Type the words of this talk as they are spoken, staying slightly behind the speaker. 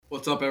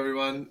What's up,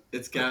 everyone?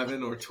 It's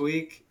Gavin or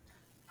Tweek.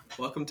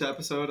 Welcome to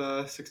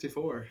episode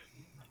 64.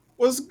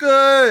 What's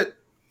good?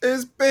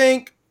 It's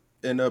Pink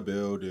in the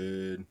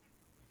building.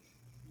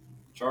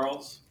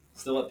 Charles,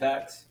 still at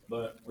PAX,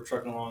 but we're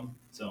trucking along,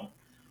 so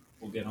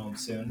we'll get home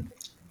soon.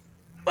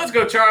 Let's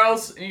go,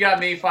 Charles. You got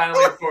me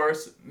finally, of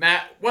course.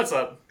 Matt, what's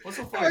up? What's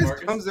so funny, Guys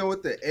Marcus? comes in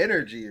with the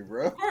energy,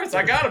 bro. Of course,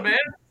 I got it, man.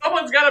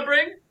 Someone's got to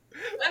bring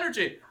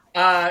energy.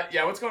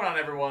 Yeah, what's going on,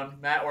 everyone?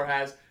 Matt or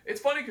Has. It's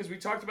funny because we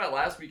talked about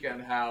last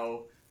weekend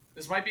how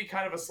this might be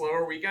kind of a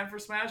slower weekend for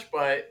Smash,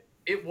 but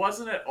it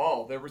wasn't at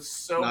all. There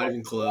was Not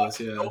even close,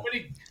 yeah. so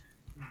many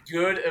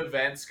good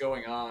events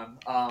going on.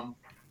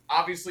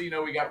 Obviously,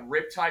 we got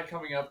Riptide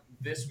coming up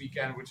this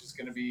weekend, which is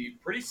going to be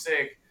pretty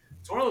sick.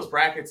 It's one of those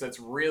brackets that's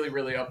really,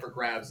 really up for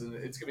grabs, and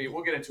it's gonna be.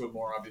 We'll get into it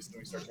more, obviously,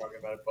 when we start talking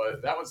about it.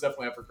 But that one's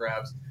definitely up for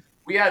grabs.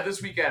 We had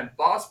this weekend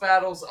Boss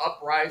Battles,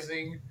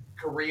 Uprising,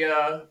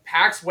 Korea,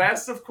 PAX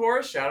West, of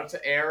course. Shout out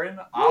to Aaron,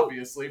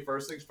 obviously.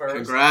 First things first.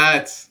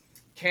 Congrats.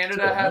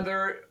 Canada had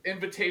their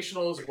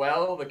invitational as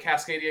well, the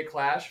Cascadia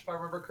Clash, if I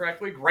remember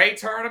correctly. Great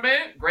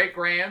tournament, great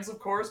grands, of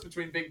course,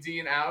 between Big D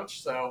and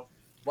Ouch. So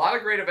a lot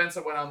of great events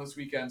that went on this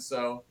weekend.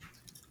 So.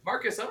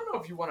 Marcus, I don't know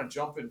if you want to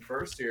jump in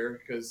first here,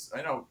 because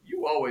I know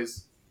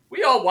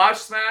we all watch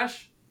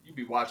Smash. You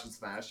be watching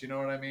Smash, you know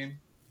what I mean?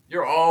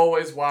 You're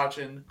always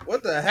watching.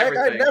 What the heck?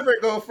 everything. I never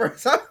go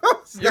first.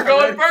 You're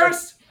going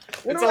first?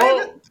 It's a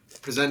whole...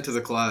 Present to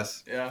the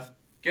class. Yeah.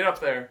 Get up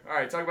there. All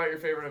right, talk about your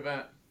favorite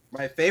event.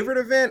 My favorite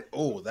event?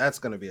 Oh, that's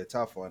going to be a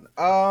tough one.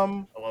 I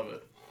love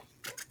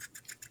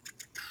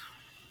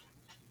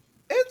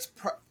it.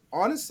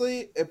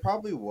 Honestly, it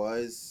probably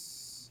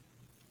was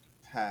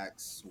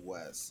PAX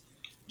West.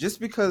 Just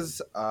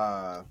because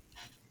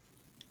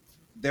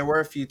there were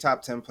a few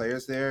top 10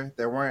 players there.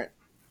 There weren't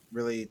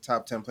really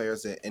top 10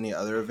 players at any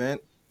other event.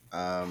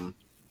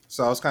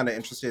 So I was kind of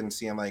interested in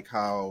seeing like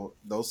how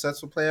those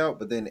sets would play out.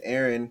 But then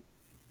Aaron,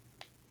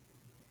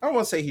 I don't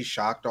want to say he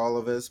shocked all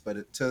of us,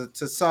 but to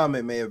some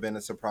it may have been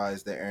a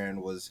surprise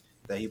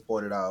that he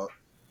pulled it out.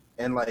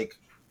 And like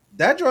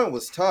that joint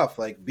was tough.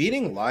 Like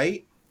beating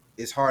Light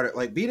is hard.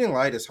 Like beating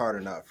Light is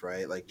hard enough,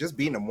 right? Like just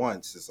beating him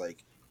once is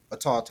like a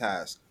tall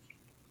task.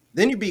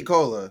 Then you beat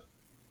Cola.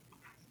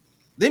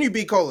 Then you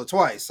beat Cola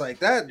twice. Like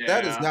that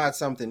That is not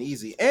something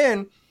easy.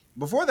 And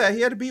before that,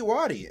 he had to beat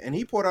Wadi, and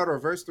he pulled out a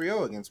reverse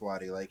 3-0 against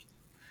Wadi. Like,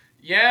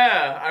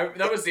 yeah,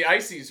 that was the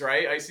Ices,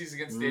 right? Ices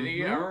against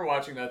Diddy. I remember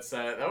watching that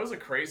set. That was a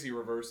crazy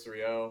reverse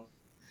 3-0.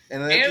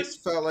 And it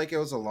just felt like it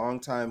was a long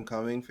time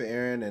coming for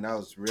Aaron, and I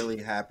was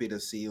really happy to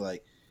see,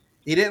 like,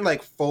 he didn't,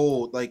 like,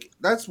 fold. Like,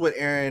 that's what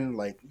Aaron,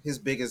 like, his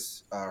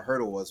biggest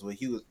hurdle was, where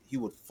he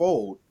would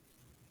fold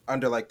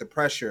under like the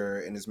pressure,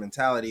 and his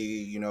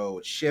mentality,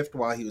 would shift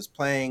while he was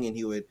playing, and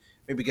he would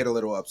maybe get a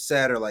little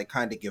upset or like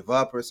kind of give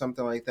up or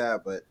something like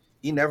that. But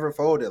he never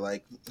folded.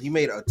 Like he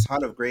made a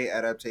ton of great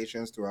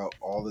adaptations throughout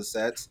all the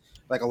sets.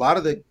 Like a lot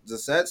of the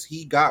sets,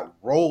 he got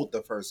rolled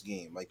the first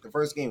game. Like the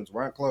first games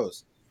weren't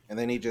close, and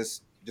then he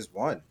just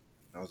won. And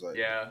I was like,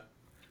 yeah.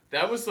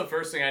 That was the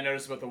first thing I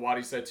noticed about the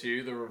Wadi set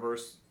too, the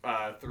reverse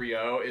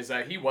 3-0, is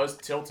that he was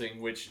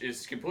tilting, which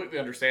is completely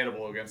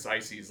understandable against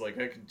Ices. Like,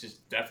 that could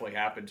just definitely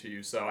happen to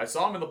you. So I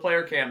saw him in the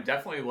player cam,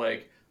 definitely,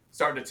 like,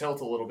 starting to tilt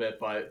a little bit.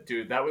 But,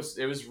 dude, it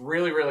was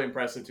really, really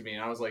impressive to me.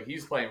 And I was like,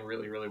 he's playing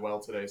really, really well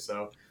today.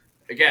 So,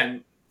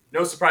 again,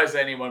 no surprise to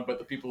anyone but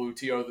the people who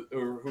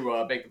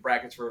who make the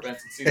brackets for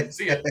events and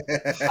see it.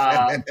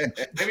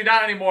 Maybe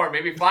not anymore.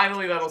 Maybe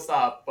finally that'll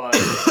stop. But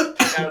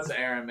shout out to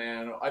Aaron,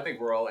 man. I think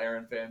we're all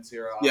Aaron fans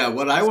here. Yeah,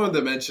 what I wanted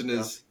to mention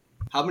is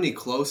how many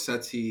close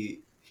sets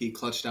he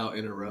clutched out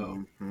in a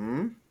row.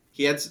 Mm-hmm.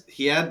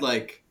 He had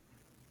like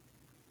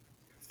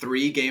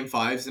 3 game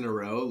 5s in a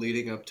row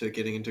leading up to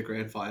getting into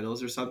grand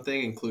finals or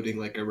something, including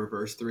like a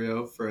reverse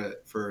 3-0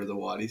 for the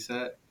Wadi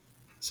set.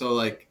 So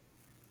like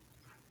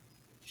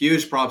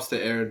huge props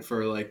to Aaron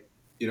for like,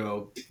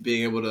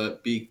 being able to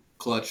be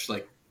clutch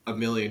like a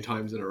million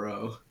times in a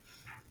row.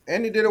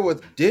 And he did it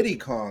with Diddy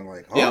Kong.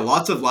 Like, yeah,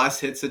 lots of last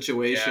hit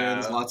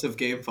situations, Yeah. lots of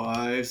game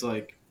 5s.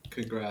 Like,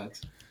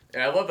 congrats.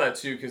 Yeah, I love that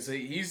too, because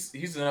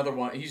he's another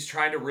one. He's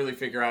trying to really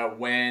figure out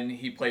when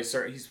he plays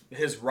certain.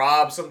 His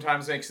Rob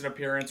sometimes makes an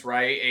appearance,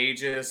 right?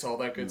 Aegis, all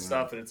that good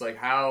stuff, and it's like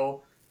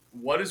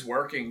what is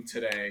working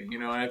today,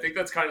 And I think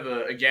that's kind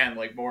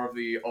of more of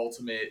the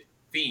ultimate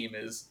theme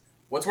is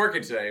what's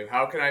working today.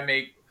 How can I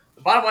make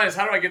the bottom line is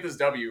how do I get this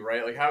W,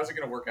 right? Like how is it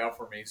going to work out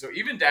for me? So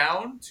even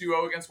down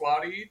 2-0 against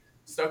Wadi,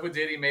 stuck with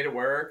Diddy, made it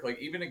work. Like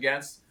even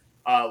against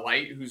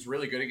Light, who's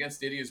really good against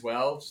Diddy as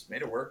well, just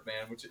made it work,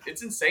 man. Which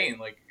it's insane.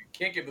 Like.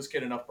 Can't give this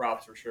kid enough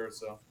props for sure.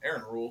 So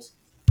Aaron rules.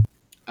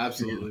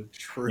 Absolutely.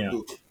 True.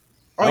 Yeah.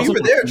 Oh, you were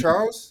there,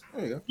 Charles.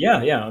 There you go.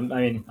 Yeah.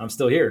 I'm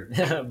still here.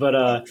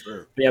 But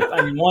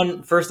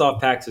first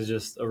off, PAX is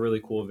just a really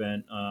cool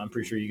event. I'm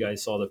pretty sure you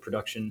guys saw the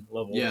production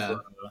level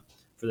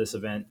for this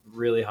event.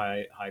 Really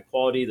high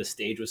quality. The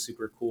stage was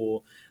super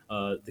cool.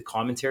 The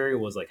commentary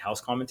was like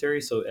house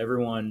commentary, so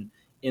everyone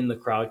in the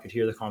crowd could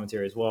hear the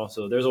commentary as well.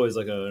 So there's always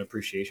like an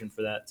appreciation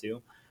for that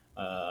too.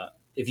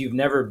 if you've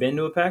never been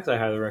to a PAX, I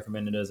highly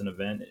recommend it as an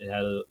event. It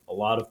had a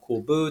lot of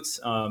cool booths.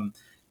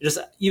 Just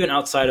even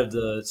outside of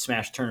the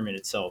Smash tournament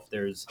itself,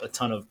 there's a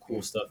ton of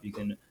cool stuff you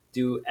can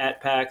do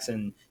at PAX,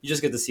 and you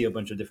just get to see a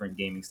bunch of different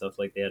gaming stuff.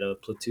 Like they had a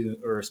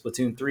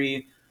Splatoon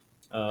 3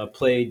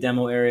 play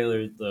demo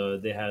area.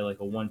 They had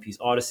like a One Piece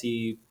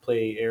Odyssey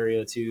play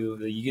area too.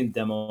 You can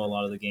demo a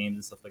lot of the games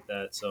and stuff like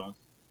that. So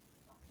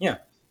yeah,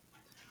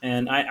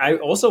 and I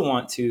also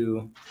want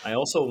to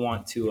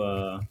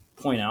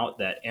point out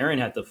that Aaron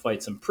had to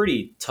fight some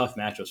pretty tough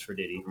matchups for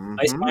Diddy.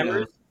 Ice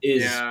Climbers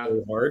is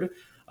so hard.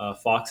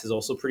 Fox is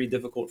also pretty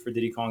difficult for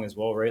Diddy Kong as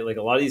well, right? Like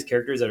a lot of these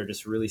characters that are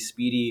just really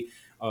speedy,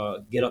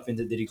 get up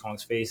into Diddy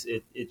Kong's face.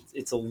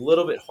 It's a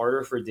little bit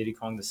harder for Diddy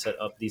Kong to set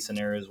up these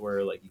scenarios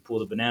where like you pull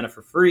the banana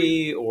for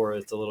free, or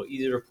it's a little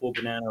easier to pull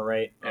banana,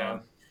 right? Yeah.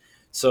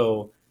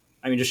 So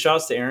I mean, just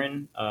shouts to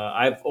Aaron.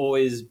 I've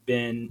always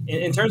been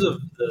in terms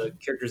of the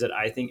characters that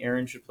I think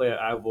Aaron should play.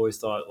 I've always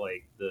thought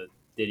like the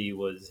Diddy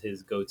was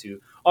his go-to.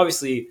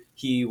 Obviously,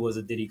 he was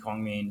a Diddy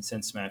Kong main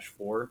since Smash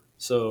 4,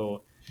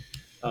 so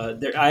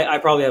I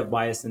probably have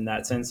bias in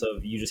that sense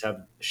of you just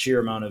have sheer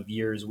amount of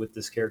years with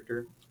this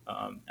character.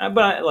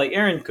 But like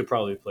Aaron could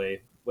probably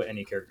play with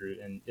any character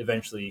and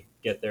eventually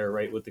get there,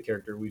 right? With the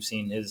character we've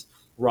seen his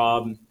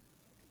Rob,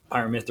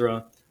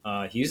 Pyramithra.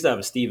 He used to have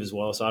a Steve as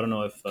well, so I don't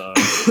know if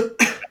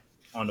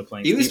on to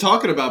playing. He was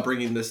talking about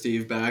bringing the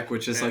Steve back,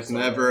 which is like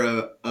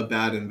never a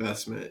bad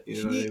investment.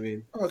 You know what I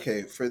mean?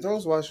 Okay, for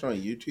those watching on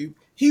YouTube,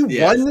 he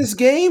won this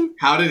game.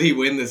 How did he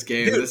win this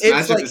game? Dude, this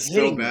matchup is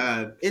so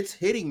bad. It's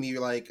hitting me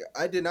like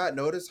I did not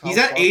notice how he's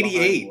at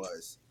 88. He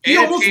was. He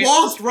almost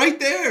lost right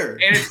there.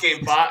 And it's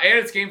game 5. And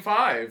it's game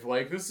 5.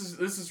 Like this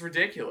is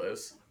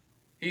ridiculous.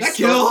 He's that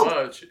so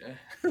much.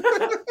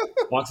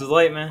 Fox is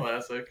light, man.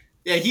 Classic.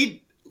 Yeah,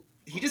 he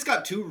just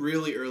got 2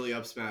 really early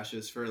up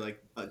smashes for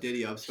like a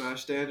Diddy up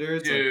smash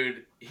standards. Dude,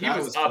 like, he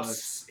was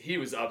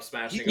up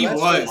smashing. He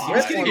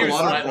was getting a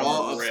lot of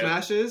raw up rip.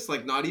 Smashes,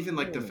 like not even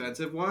like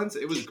defensive ones.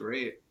 It was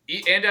great.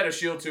 And out of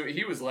shield too,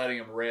 he was letting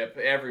him rip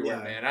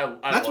everywhere, man.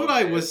 That's what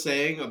I was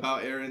saying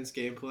about Aaron's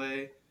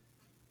gameplay.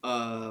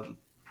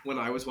 When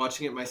I was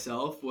watching it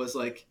myself, was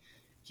like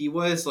he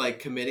was like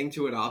committing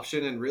to an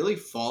option and really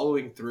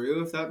following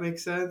through, if that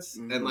makes sense.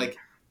 And like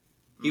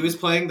he was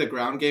playing the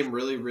ground game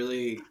really,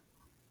 really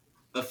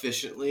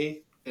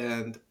efficiently,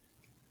 and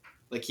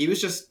like he was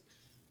just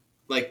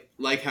like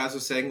Haz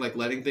was saying, like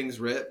letting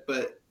things rip.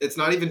 But it's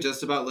not even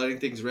just about letting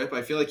things rip.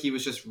 I feel like he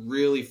was just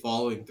really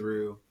following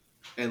through,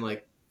 and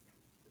like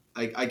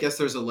I guess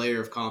there's a layer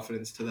of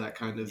confidence to that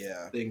kind of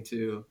thing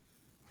too.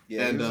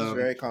 Yeah, and he was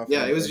very confident.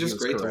 Yeah, it was just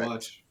great to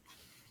watch.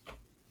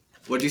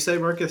 What'd you say,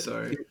 Marcus?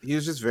 Sorry. He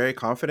was just very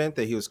confident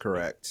that he was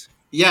correct.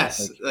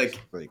 Yes,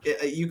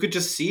 you could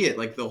just see it,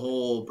 like the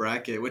whole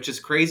bracket, which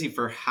is crazy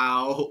for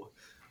how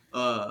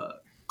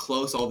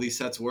close all these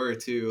sets were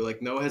too.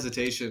 Like no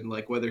hesitation,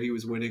 like whether he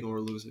was winning or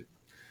losing.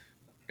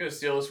 I'm gonna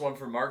steal this one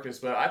from Marcus,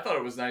 but I thought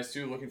it was nice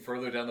too. Looking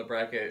further down the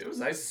bracket, it was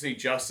nice to see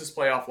Justice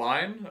play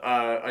offline.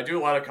 I do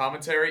a lot of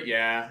commentary.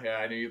 Yeah,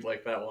 I knew you'd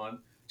like that one.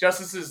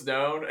 Justice is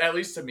known, at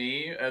least to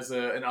me, as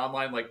an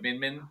online like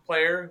min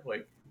player.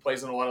 Like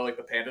plays in a lot of like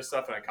the Panda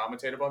stuff, and I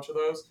commentate a bunch of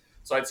those.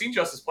 So I'd seen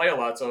Justice play a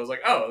lot, so I was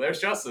like, oh,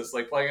 there's Justice,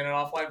 like playing in an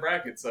offline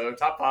bracket. So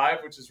top 5,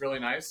 which is really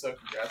nice. So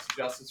congrats to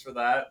Justice for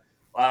that.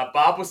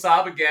 Bob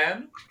Wasab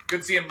again.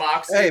 Good seeing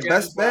Moxie. Hey,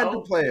 best Panda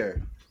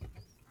player.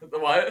 The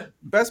what?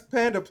 Best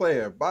Panda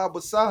player, Bob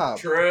Wasab.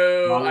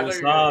 True. Bob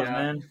Wasab,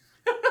 man.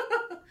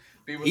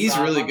 He's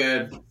really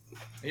good. Man.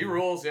 He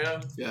rules,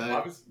 yeah.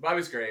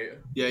 Bobby's great.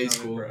 Yeah, he's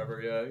cool.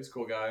 Forever. Yeah, he's a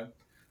cool guy.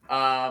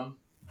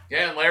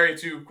 Yeah, and Larry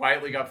too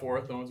quietly got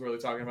 4th. No one's really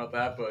talking about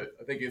that, but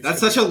I think that's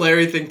such a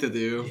Larry thing to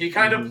do. He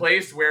kind of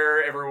placed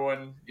where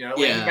everyone, he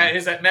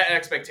met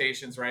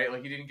expectations, right?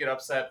 Like he didn't get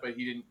upset, but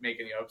he didn't make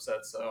any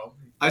upsets. So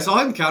I saw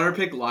him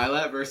counterpick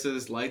Lilat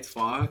versus Lights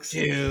Fox,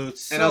 dude.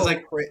 And I was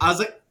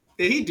like,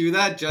 did he do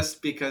that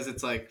just because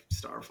it's like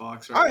Star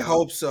Fox? Right? I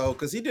hope so,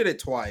 because he did it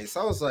twice.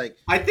 I was like,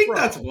 I think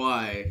that's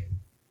why.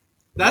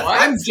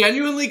 I'm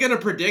genuinely gonna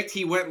predict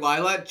he went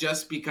Lilat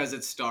just because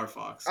it's Star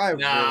Fox. I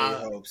really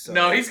hope so.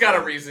 No, he's got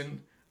a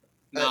reason.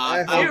 You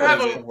have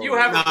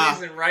a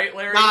reason, right,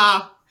 Larry?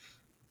 Nah.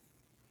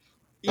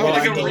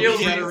 Like a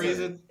real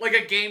reason, like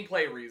a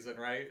gameplay reason,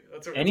 right?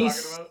 That's what we're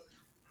talking about.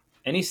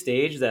 Any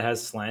stage that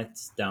has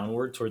slants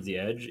downward towards the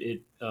edge,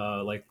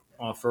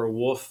 for a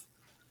Wolf,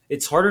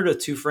 it's harder to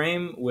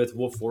 2-frame with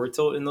Wolf forward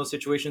tilt in those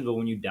situations. But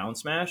when you down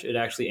smash, it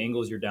actually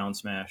angles your down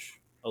smash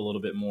a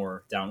little bit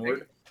more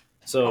downward.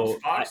 So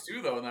Fox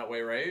too, though, in that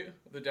way, right?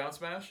 The down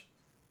smash.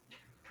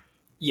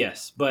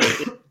 Yes, but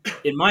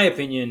in my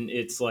opinion,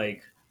 it's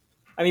like,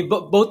 I mean,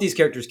 both these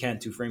characters can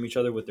 2-frame each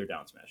other with their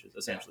down smashes,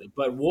 essentially. Yeah.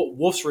 But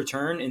Wolf's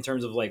return, in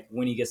terms of like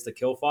when he gets to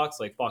kill Fox,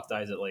 like Fox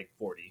dies at like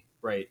 40,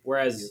 right?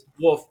 Whereas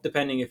Wolf,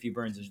 depending if he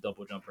burns his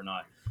double jump or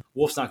not,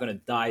 Wolf's not going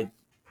to die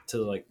to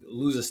like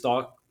lose a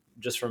stock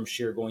just from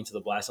sheer going to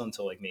the blast zone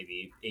until like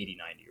maybe 80,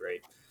 90,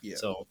 right? Yeah.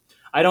 So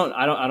I don't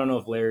know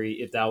if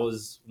Larry, if that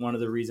was one of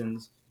the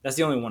reasons. That's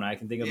the only one I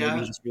can think of. Yeah, maybe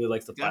he just really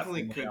likes the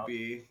platform. Definitely could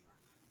be.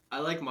 I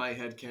like my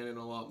headcanon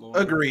a lot more.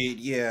 Agreed.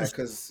 Yeah,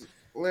 because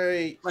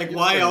Larry. Like,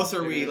 why else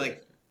are we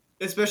like?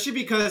 Especially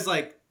because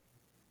like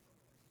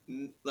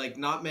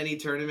not many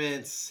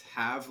tournaments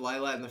have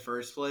Lilat in the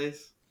first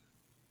place.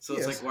 So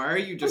it's like, why are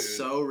you just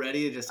so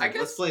ready to just like,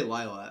 let's play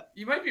Lilat?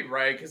 You might be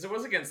right, because it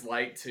was against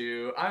Light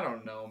too. I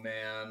don't know,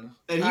 man.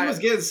 And he was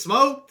getting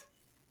smoked.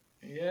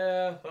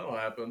 Yeah, that'll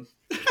happen.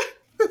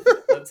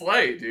 That's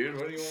Light, dude.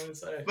 What do you want to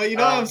say? But you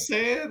know what I'm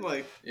saying?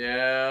 Like,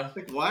 yeah.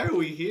 Like, why are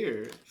we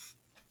here?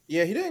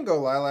 Yeah, he didn't go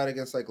Lilat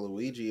against like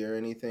Luigi or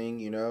anything,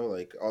 you know,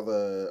 like all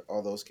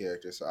those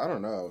characters. So I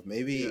don't know.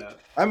 Maybe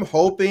I'm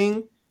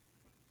hoping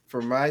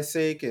for my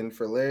sake and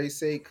for Larry's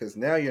sake, because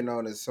now you're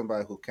known as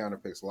somebody who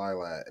counterpicks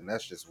Lilat, and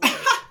that's just weird.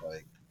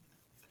 Like,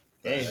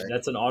 hey,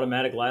 that's an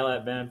automatic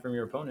Lilat ban from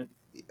your opponent.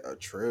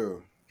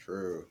 True.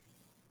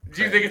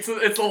 Do you think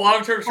it's a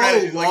long-term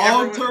strategy?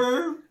 Long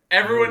term?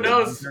 Everyone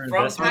knows from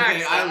PAX.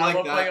 Okay, I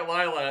like that.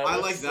 Playing Lilat. I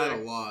like that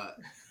a lot.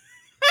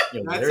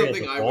 Yo, That's Larry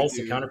something has I the would balls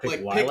do. to counterpick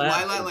Like Lilat. pick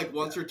Lilat like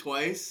once or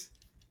twice,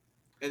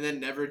 and then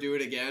never do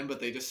it again. But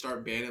they just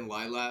start banning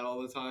Lilat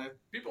all the time.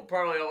 People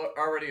probably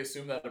already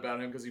assume that about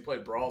him because he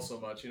played Brawl so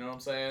much. You know what I'm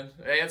saying?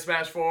 And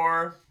Smash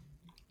 4,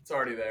 it's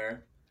already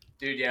there,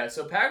 dude. Yeah.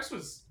 So PAX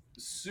was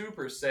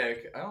super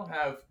sick. I don't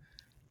have.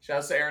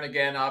 Shouts to Aaron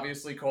again.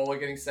 Obviously, Cola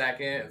getting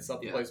second and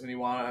stuff the placement he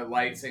wanted.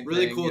 Light, same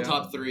really thing. Cool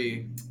top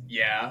 3.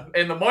 Yeah,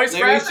 and the moist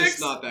Larry's graphics.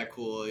 Just not that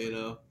cool, you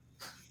know.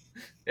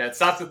 Yeah, it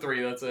stops at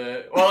 3. That's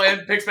it. Well,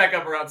 and picks back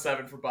up around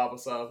 7 for Papa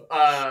Sub.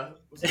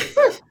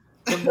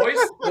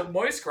 The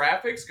moist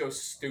graphics go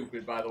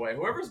stupid. By the way,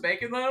 whoever's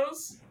making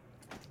those,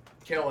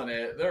 killing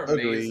it. They're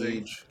amazing.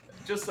 Agreed.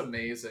 Just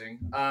amazing.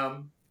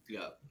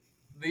 Yeah.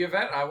 The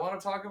event I want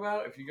to talk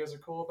about, if you guys are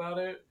cool about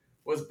it,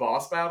 was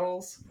boss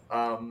battles.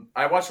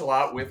 I watched a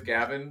lot with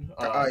Gavin.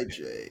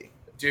 IJ.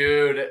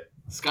 Dude.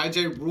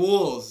 SkyJ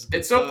rules.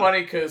 It's so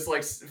funny because,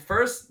 like,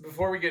 first,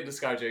 before we get into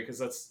SkyJ, because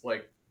that's,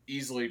 like,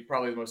 easily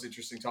probably the most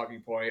interesting talking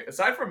point.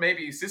 Aside from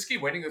maybe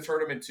Siski winning the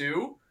tournament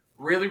too,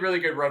 really, really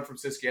good run from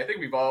Siski. I think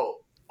we've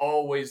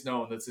always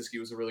known that Siski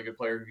was a really good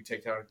player who could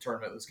take down a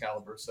tournament of this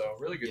caliber. So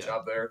really good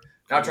job there.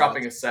 Now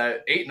dropping a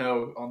set,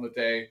 8-0 on the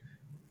day.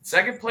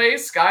 Second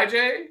place,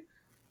 SkyJ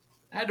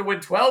had to win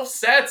 12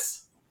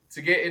 sets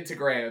to get into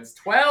Grands.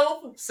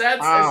 12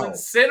 sets as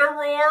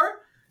Incineroar.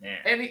 Man.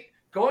 And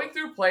going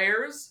through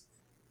players,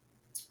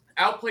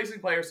 outplacing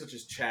players such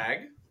as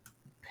Chag,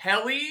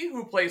 Pelly,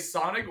 who plays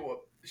Sonic.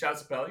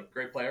 Shouts to Pelly,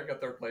 great player, got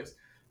 3rd place.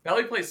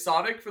 Pelly plays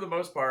Sonic for the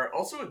most part.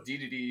 Also a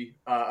DDD,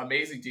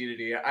 amazing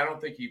DDD. I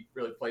don't think he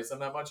really plays them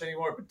that much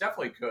anymore, but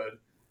definitely could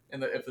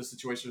if the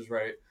situation is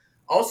right.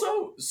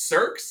 Also,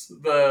 Cirques,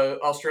 the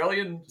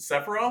Australian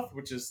Sephiroth,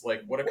 which is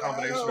like, what a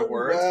combination of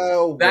words.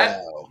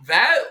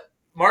 That,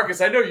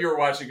 Marcus, I know you were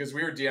watching because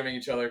we were DMing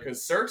each other,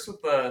 because Cirques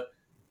with the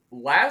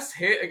last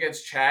hit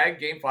against Chag,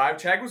 Game 5,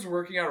 Chag was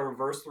working out a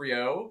reverse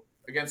 3-0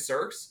 against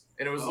Cirques,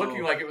 and it was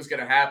looking like it was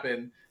going to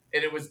happen.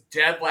 And it was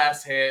dead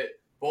last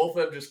hit. Both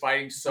of them just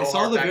fighting so hard. I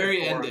saw the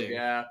very ending.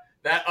 Yeah.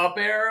 That up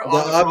air.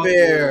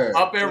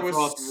 Up air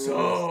was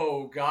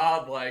so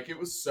godlike. It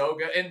was so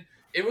good. And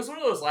it was one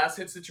of those last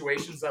hit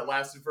situations that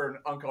lasted for an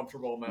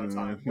uncomfortable amount of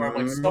time. Where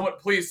I'm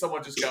like,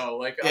 someone just go.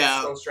 Like,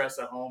 I'm so stressed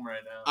at home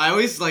right now. I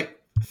always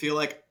feel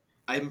like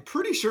I'm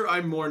pretty sure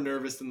I'm more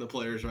nervous than the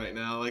players right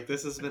now. Like,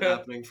 this has been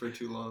happening for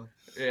too long.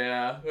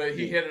 Yeah, but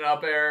he hit an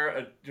up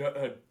air,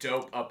 a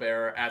dope up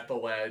air at the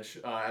ledge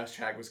as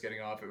Chag was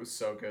getting off. It was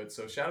so good.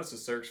 So shout out to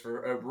Cirques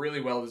for a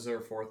really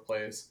well-deserved 4th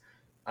place.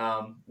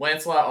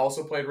 Lancelot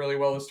also played really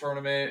well this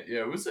tournament.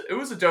 Yeah, it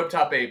was a dope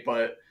top 8,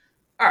 but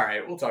all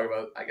right, we'll talk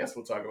about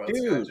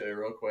SkyJ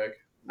real quick.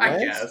 I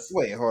guess.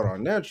 Wait, hold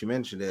on. Now that you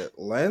mentioned it,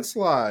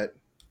 Lancelot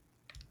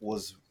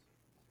was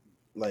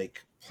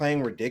like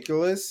playing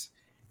ridiculous,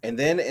 and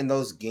then in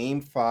those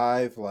Game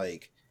 5,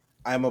 like,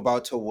 I'm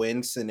about to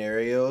win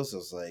scenarios, I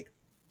was like,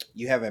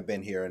 you haven't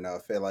been here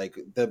enough at like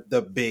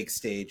the big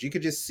stage. You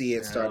could just see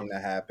it starting to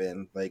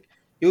happen. Like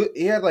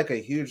he had like a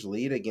huge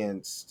lead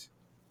against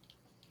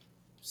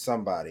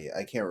somebody,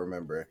 I can't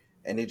remember,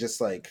 and he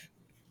just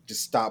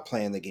stopped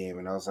playing the game,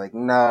 and I was like,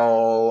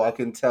 no, I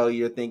can tell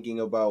you're thinking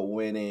about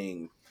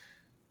winning.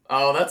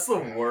 Oh, that's the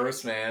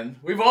worst, man.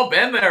 We've all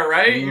been there,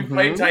 right? You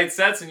played tight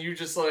sets and you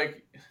just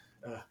like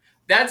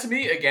that. To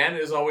me, again,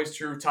 is always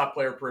true top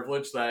player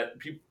privilege, that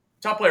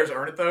top players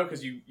earn it though,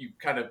 because you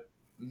kind of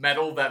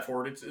meddle that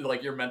fortitude,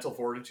 like your mental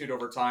fortitude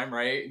over time,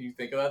 right? And you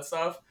think of that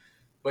stuff,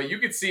 but you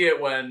could see it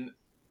when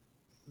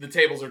the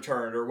tables are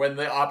turned, or when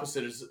the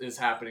opposite is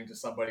happening to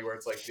somebody, where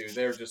it's like, dude,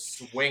 they're just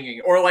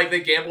swinging, or like they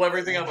gamble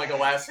everything on like a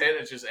last hit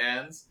and it just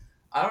ends.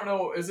 I don't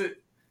know.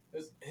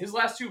 His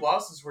last 2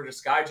 losses were to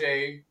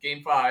SkyJ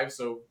Game 5,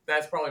 so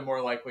that's probably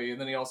more likely. And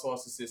then he also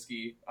lost to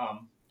Siski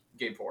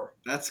Game 4.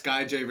 That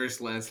SkyJ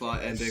versus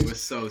Lancelot ending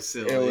was so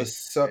silly. It was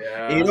so.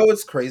 Yeah. You know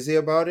what's crazy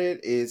about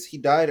it is he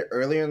died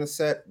earlier in the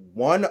set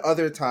one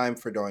other time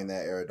for doing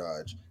that air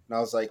dodge, and I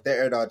was like, that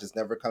air dodge is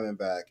never coming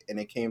back, and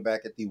it came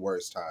back at the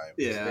worst time.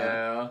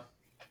 Yeah.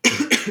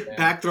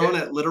 Back thrown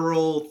at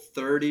literal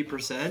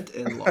 30%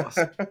 and lost.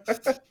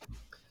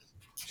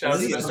 Shout out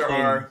to Mr.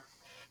 R.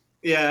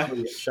 Yeah.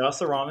 Shout out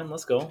to Ramen.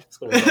 Let's go.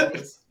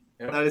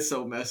 Yep. That is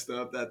so messed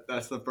up.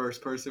 That's the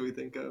first person we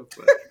think of.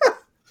 But.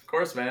 Of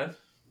course, man.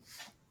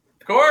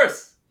 Of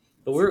course.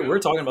 But we're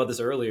talking about this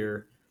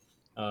earlier,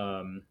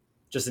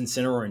 just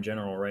Incineroar in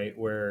general, right?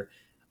 Where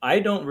I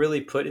don't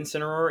really put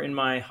Incineroar in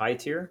my high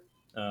tier,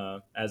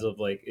 as of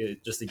like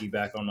just to get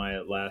back on my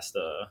last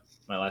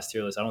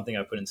tier list. I don't think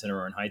I put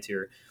Incineroar in high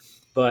tier,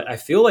 but I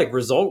feel like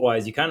result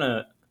wise, you kind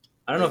of,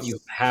 I don't know if you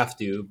have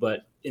to,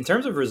 but in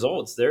terms of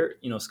results,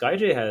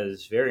 SkyJ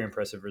has very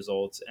impressive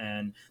results,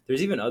 and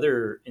there's even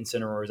other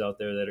Incineroars out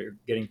there that are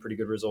getting pretty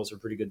good results or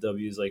pretty good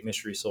Ws, like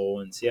Mystery Soul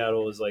in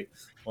Seattle is like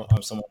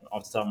someone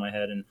off the top of my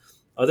head, and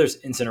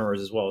others Incineroars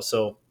as well.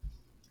 So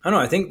I don't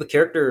know. I think the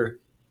character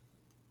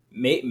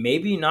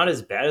maybe not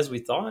as bad as we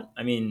thought.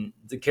 I mean,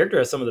 the character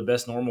has some of the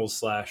best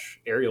normals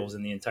 / aerials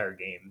in the entire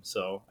game.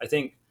 So I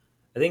think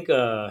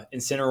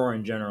Incineroar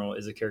in general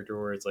is a character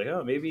where it's like,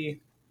 oh,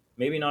 maybe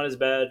not as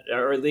bad,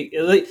 or at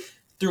least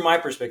through my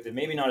perspective,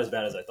 maybe not as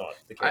bad as I thought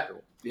the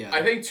character.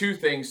 I think two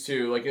things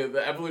too, like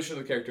the evolution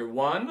of the character.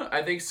 One,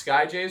 I think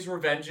SkyJ's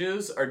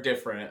revenges are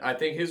different. I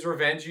think his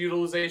revenge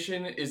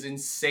utilization is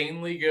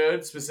insanely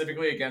good,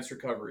 specifically against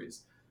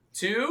recoveries.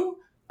 Two,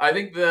 I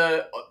think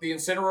the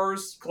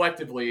Incineroars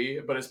collectively,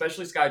 but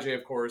especially SkyJ,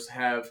 of course,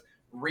 have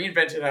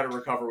reinvented how to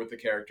recover with the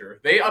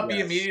character. They up B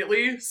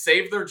immediately,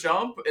 save their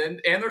jump and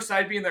their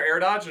side B and their air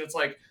dodge, and it's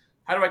like,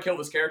 how do I kill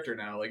this character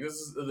now? Like, this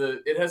is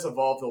it has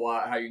evolved a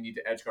lot how you need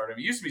to edge guard him.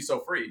 It used to be so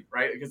free,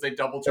 right? Because they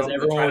double jump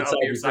and try to up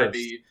your side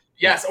B.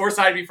 Yes, or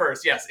side B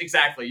first. Yes,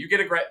 exactly. You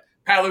get a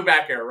Palu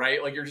back air,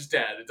 right? Like, you're just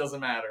dead. It doesn't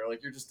matter.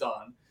 Like, you're just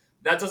done.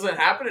 That doesn't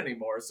happen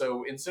anymore.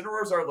 So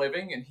Incineroars are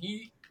living, and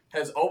he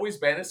has always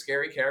been a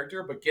scary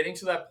character, but getting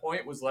to that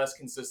point was less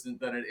consistent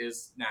than it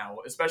is now,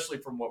 especially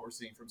from what we're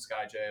seeing from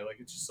SkyJ. Like,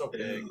 it's just so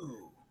big.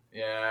 Ooh.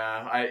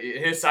 Yeah,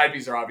 his side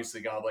Bs are obviously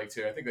godlike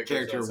too. I think that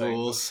character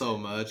rules so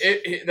much.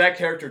 That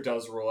character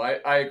does rule.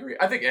 I agree.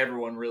 I think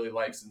everyone really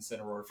likes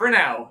Incineroar for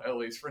now, at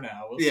least for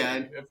now. We'll see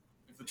if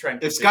the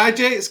trend. If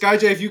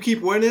SkyJ, if you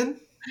keep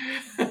winning,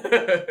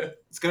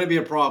 it's gonna be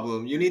a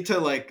problem. You need to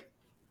like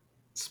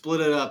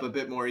split it up a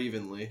bit more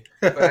evenly.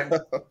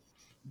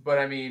 But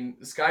I mean,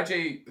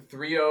 SkyJ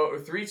 3-0 or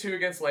 3-2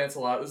 against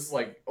Lancelot. This is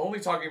like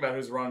only talking about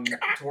his run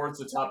towards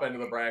the top end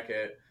of the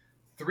bracket.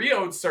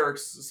 3-0'd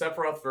Cirques,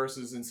 Sephiroth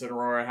versus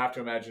Incineroar, I have to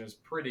imagine is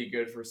pretty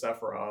good for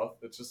Sephiroth.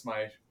 It's just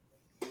my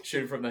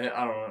shooting from the hip.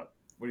 I don't know.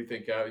 What do you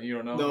think, Gavin? You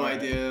don't know? No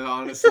idea,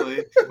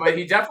 honestly. But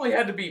he definitely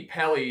had to beat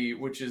Peli,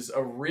 which is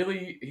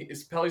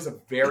Peli's a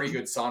very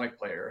good Sonic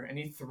player, and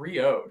he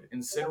 3-0'd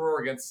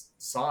Incineroar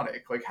against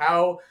Sonic. Like,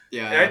 how...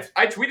 Yeah.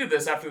 I tweeted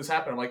this after this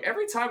happened. I'm like,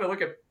 every time I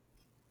look at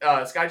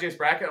SkyJ's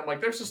bracket, I'm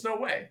like, there's just no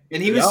way.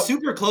 And he was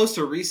super close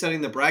to resetting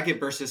the bracket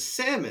versus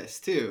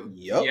Samus, too.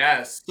 Yep.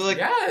 Yes. So,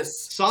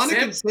 Sonic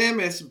and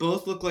Samus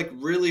both look like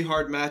really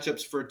hard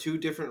matchups for two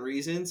different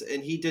reasons,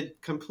 and he did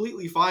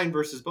completely fine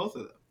versus both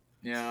of them.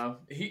 Yeah.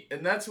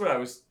 And that's what I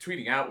was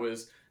tweeting out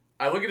was,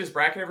 I look at his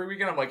bracket every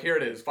weekend, I'm like, here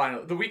it is,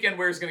 finally. The weekend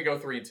where he's going to go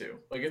 3-2.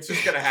 Like, it's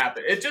just going to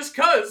happen. It just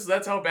because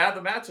that's how bad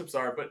the matchups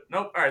are. But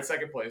nope, all right,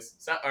 second place.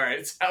 All right,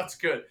 it sounds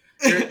good.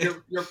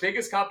 Your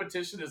biggest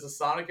competition is a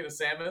Sonic and a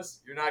Samus.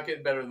 You're not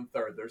getting better than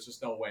third. There's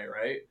just no way,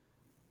 right?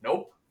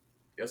 Nope.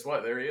 Guess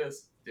what? There he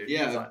is. Dude,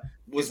 yeah,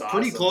 was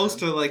pretty awesome, close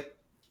to like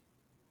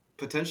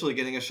potentially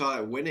getting a shot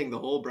at winning the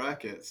whole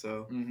bracket.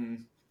 So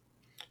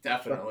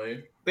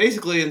definitely.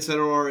 Basically,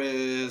 Incineroar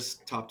is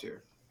top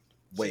tier.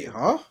 Wait,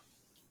 huh?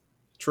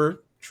 True.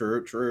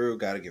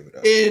 Gotta give it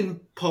up.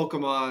 In real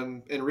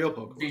Pokemon.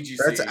 VGC,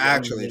 that's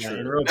actually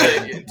true.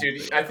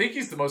 Dude, I think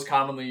he's the most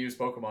commonly used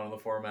Pokemon in the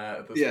format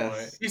at this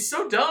point. He's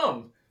so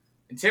dumb.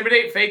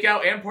 Intimidate, Fake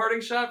Out, and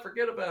Parting Shot,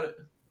 forget about it.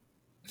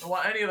 I don't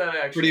want any of that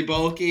action. Pretty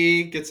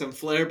bulky, get some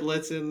Flare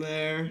Blitz in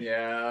there.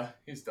 Yeah,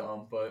 he's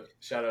dumb, but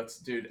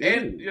shoutouts, dude.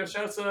 And,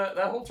 shoutouts to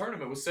that whole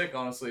tournament was sick,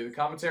 honestly. The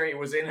commentary, it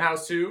was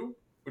in-house too,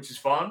 which is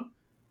fun.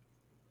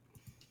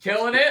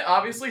 Killing it,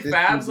 obviously.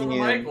 Fabs on the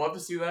mic. Love to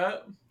see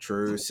that.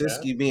 True.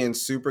 Siski being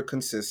super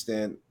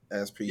consistent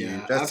as per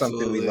usual. That's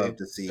something we love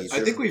to see. I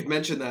think we've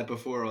mentioned that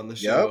before on the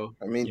show.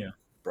 Yep. I mean,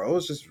 bro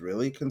is just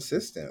really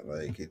consistent.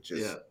 Like, it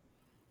just...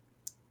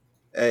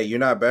 Hey, you're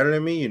not better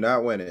than me. You're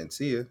not winning.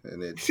 See you.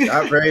 And it's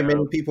not very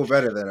many people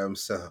better than him,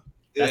 so...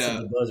 That's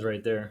the buzz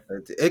right there.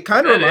 It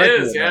kind of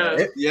reminds me of that.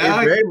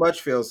 It very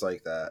much feels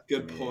like that.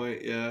 Good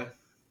point, yeah.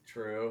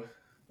 True.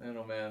 Man,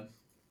 oh man.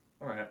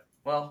 All right.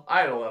 Well, I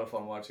had a lot of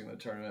fun watching the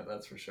tournament,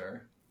 that's for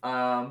sure.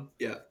 What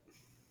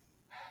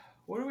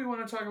do we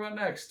want to talk about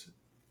next?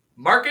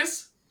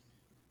 Marcus?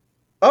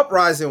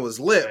 Uprising was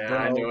lit, bro.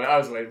 I knew it. I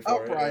was waiting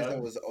for it.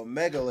 Uprising was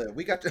omega lit.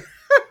 We got to...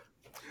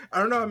 I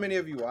don't know how many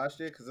of you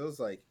watched it, because it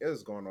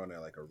was going on at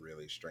like a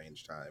really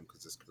strange time,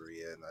 because it's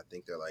Korea, and I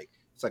think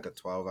it's like a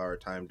 12-hour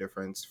time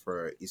difference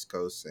for East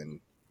Coast and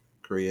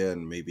Korea,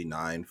 and maybe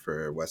 9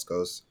 for West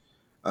Coast.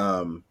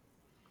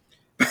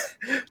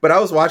 But I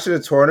was watching the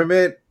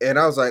tournament and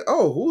I was like,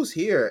 oh, who's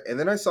here? And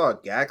then I saw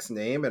Gak's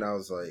name and I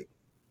was like,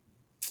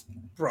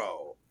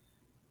 bro,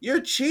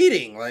 you're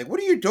cheating. Like, what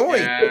are you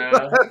doing?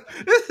 Yeah.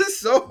 This is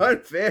so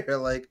unfair.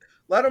 Like,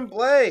 Let him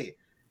play.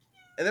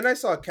 And then I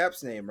saw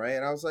Kep's name, right?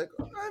 And I was like,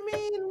 I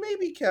mean,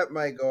 maybe Kep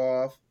might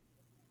go off.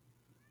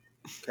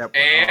 Kep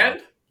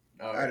went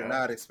off. And I did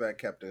not expect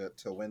Kep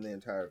to win the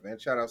entire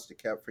event. Shout outs to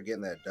Kep for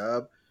getting that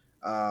dub.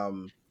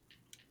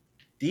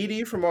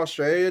 DD from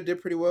Australia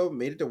did pretty well,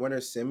 made it to winner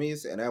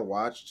semis, and I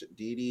watched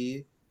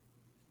DD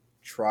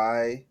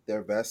try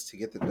their best to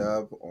get the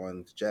dub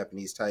on the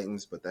Japanese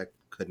Titans, but that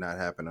could not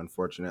happen,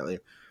 unfortunately.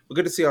 We're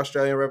good to see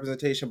Australian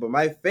representation, but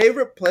my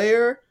favorite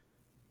player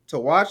to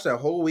watch that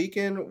whole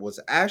weekend was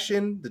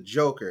Ashen the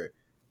Joker.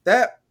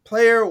 That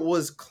player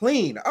was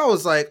clean. I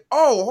was like,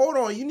 oh, hold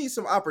on, you need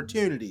some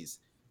opportunities.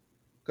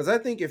 Because I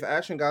think if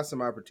Ashen got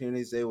some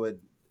opportunities, they would,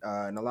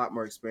 and a lot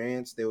more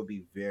experience, they would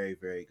be very,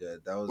 very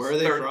good. That was Where are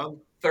they from?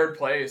 Third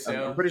place.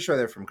 Yeah. I'm pretty sure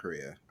they're from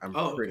Korea. I'm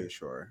pretty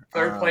sure.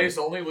 Third place,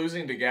 only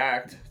losing to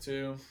Gact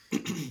too.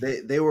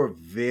 They were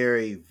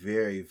very,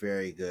 very,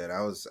 very good.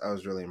 I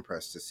was really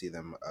impressed to see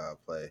them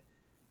play.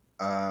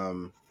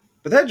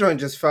 But that joint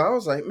just fell. I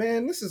was like,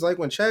 man, this is like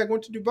when Chad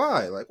went to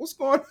Dubai. Like, what's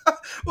going on?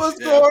 What's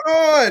going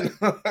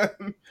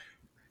on?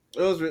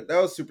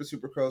 That was super,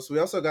 super close. We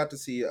also got to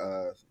see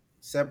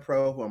Seb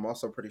Pro, who I'm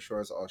also pretty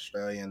sure is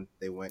Australian.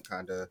 They went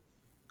kind of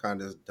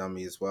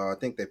dummy as well. I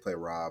think they play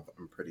Rob.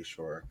 I'm pretty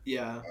sure.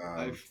 Yeah,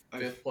 I've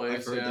heard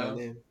that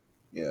name.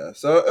 Yeah,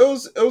 so it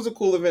was a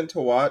cool event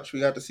to watch. We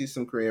got to see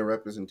some Korean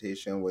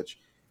representation, which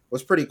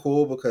was pretty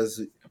cool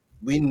because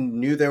we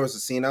knew there was a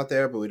scene out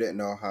there, but we didn't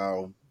know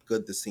how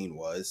good the scene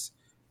was.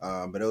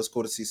 But it was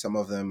cool to see some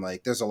of them.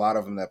 Like, there's a lot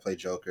of them that play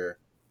Joker.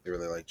 They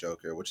really like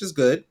Joker, which is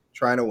good.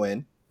 Trying to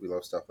win. We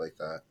love stuff like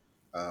that.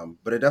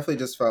 But it definitely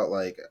just felt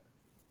like,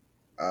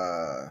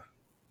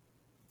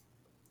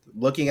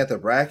 looking at the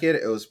bracket,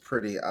 it was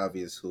pretty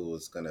obvious who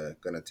was gonna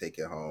take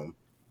it home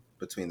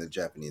between the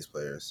Japanese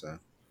players. So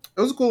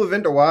it was a cool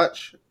event to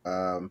watch.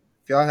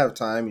 If y'all have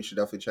time, you should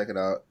definitely check it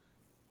out.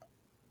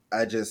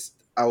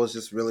 I was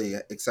just really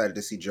excited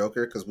to see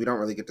Joker because we don't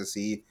really get to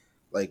see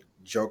like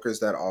Jokers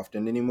that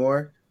often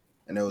anymore.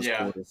 And it was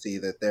cool to see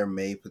that there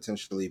may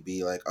potentially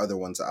be like other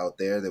ones out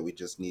there that we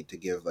just need to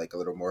give like a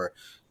little more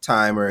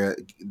time or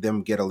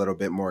them get a little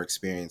bit more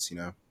experience, you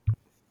know?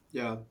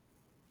 Yeah.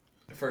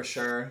 For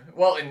sure.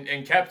 Well,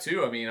 and Kep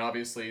too. I mean,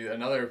 obviously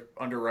another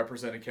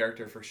underrepresented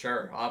character for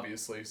sure.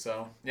 Obviously,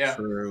 so yeah.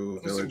 True.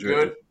 Villager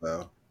good.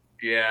 Well.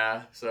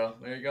 Yeah. So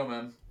there you go,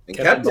 man. And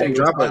Kep didn't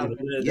drop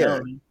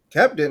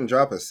Kep didn't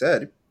drop a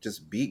set. He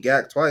just beat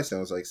Gak twice and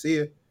was like, "See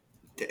ya."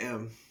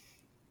 Damn.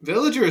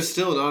 Villager is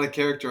still not a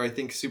character I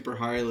think super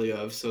highly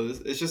of, so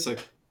it's just a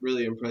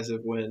really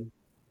impressive win.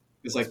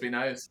 It's like, be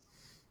nice.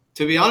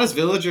 To be honest,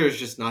 Villager is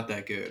just not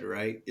that good,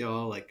 right,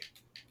 y'all? Like,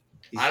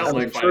 I don't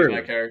like fighting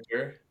that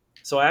character.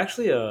 So I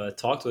actually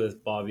talked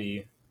with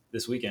Bobby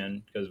this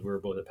weekend because we were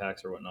both at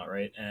PAX or whatnot,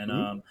 right?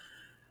 And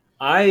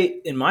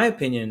in my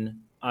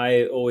opinion,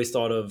 I always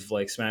thought of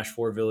like Smash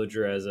 4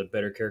 Villager as a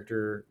better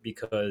character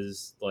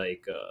because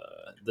like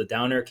the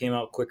down air came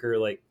out quicker.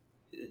 Like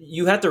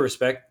you had to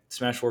respect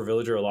Smash 4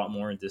 Villager a lot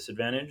more in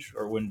disadvantage,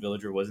 or when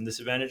Villager was in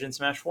disadvantage in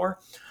Smash 4.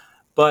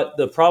 But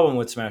the problem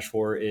with Smash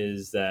 4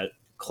 is that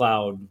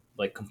Cloud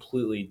like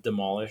completely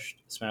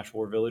demolished Smash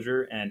 4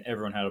 Villager, and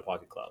everyone had a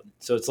Pocket Cloud.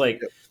 So it's like,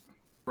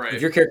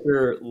 if your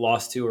character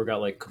lost to or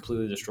got like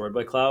completely destroyed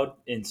by Cloud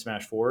in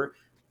Smash 4,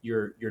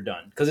 you're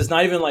done. Because it's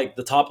not even like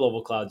the top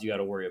level Clouds you got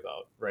to worry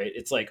about, right?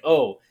 It's like,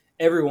 oh,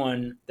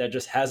 everyone that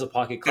just has a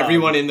Pocket Cloud.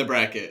 Everyone in the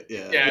bracket,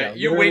 yeah.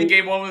 You win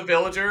game 1 with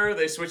Villager,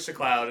 they switch to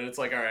Cloud, and it's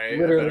like, all right.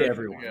 Literally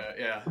everyone.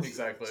 Yeah,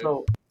 exactly.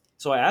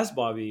 So I asked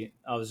Bobby,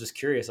 I was just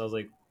curious. I was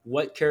like,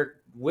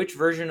 which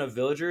version of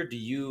Villager do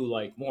you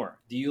like more?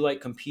 Do you like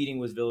competing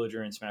with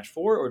Villager in Smash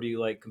 4, or do you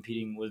like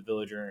competing with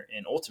Villager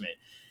in Ultimate?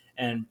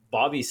 And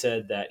Bobby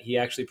said that he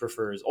actually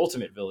prefers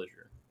Ultimate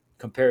Villager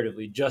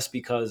comparatively just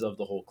because of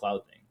the whole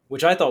Cloud thing,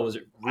 which I thought was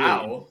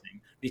really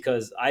interesting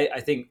because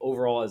I think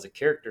overall as a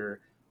character,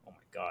 oh my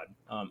God,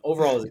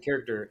 overall as a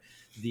character,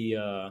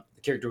 the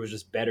character was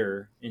just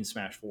better in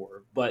Smash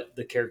 4, but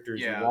the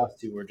characters you lost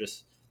to were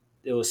just,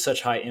 it was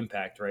such high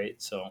impact,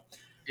 right? So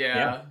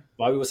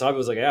Bobby Wasabi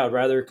was like, yeah, I'd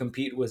rather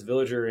compete with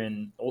Villager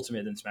in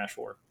Ultimate than Smash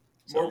 4.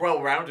 More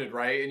well-rounded,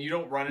 right? And you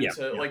don't run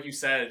into, like you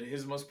said,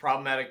 his most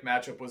problematic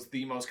matchup was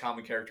the most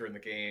common character in the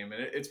game.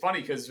 And it's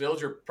funny because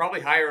Villager probably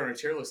higher on a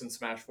tier list in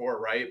Smash 4,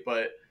 right?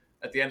 But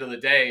at the end of the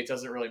day, it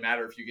doesn't really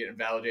matter if you get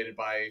invalidated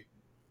by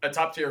a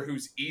top tier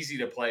who's easy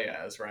to play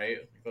as, right?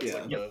 That's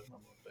like the number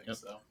one thing.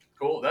 So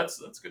cool.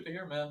 That's good to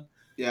hear, man.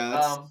 Yeah,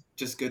 that's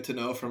just good to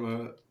know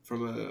from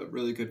a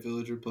really good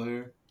Villager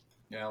player.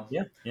 Yeah.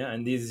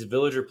 And these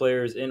Villager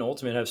players in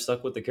Ultimate have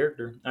stuck with the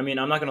character. I mean,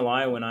 I'm not gonna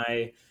lie, when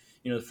I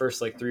the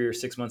first like 3 or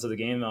 6 months of the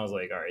game, I was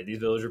like, all right, these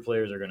Villager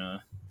players are going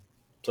to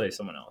play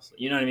someone else.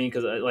 You know what I mean?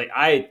 Because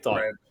I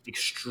thought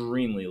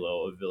extremely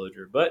low of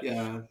Villager. But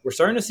we're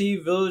starting to see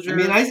Villager. I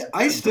mean,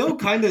 I still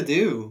kind of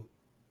do.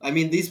 I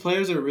mean, these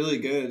players are really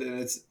good, and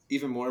it's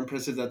even more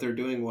impressive that they're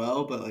doing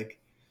well. But, like,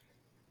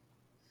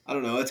 I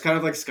don't know. It's kind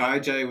of like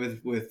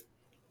Skyjay with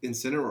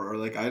Incineroar.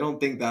 Like, I don't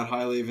think that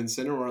highly of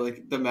Incineroar.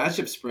 Like, the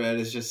matchup spread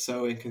is just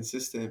so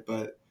inconsistent.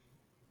 But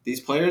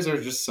these players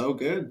are just so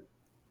good.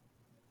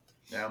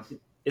 Yeah.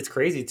 It's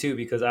crazy too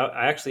because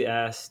I actually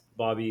asked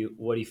Bobby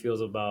what he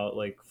feels about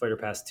like Fighter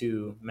Pass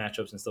 2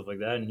 matchups and stuff like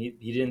that, and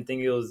he didn't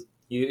think it was.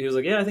 He was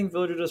like, yeah, I think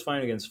Villager does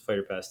fine against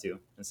Fighter Pass 2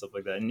 and stuff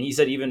like that. And he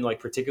said even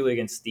like particularly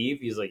against Steve,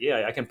 he's like,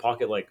 yeah, I can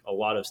pocket like a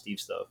lot of Steve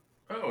stuff.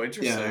 Oh,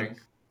 interesting.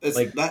 It's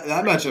Like that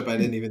matchup I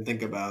didn't even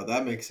think about.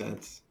 That makes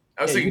sense.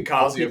 I was thinking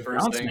Kazuya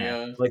first thing.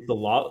 Smash, Yeah.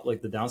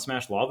 like the down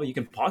smash lava, you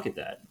can pocket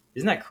that.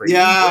 Isn't that crazy?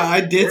 Yeah, I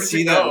Where did does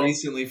see it that go?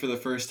 recently for the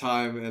first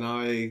time, and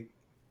I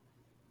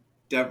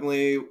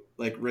definitely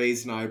like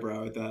raised an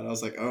eyebrow at that. I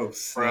was like, "Oh,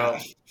 snap!" Bro,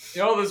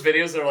 you know all those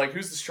videos that are like,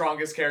 who's the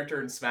strongest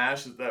character in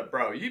Smash? Is that,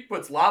 bro, he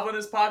puts lava in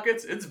his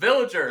pockets? It's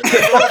Villager.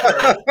 That's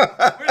Villager.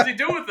 What does he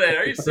do with it?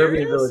 Are you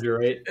Serbian serious? Villager,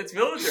 right? It's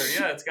Villager.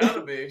 Yeah, it's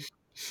gotta be.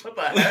 What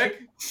the heck?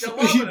 He's got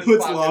lava He in his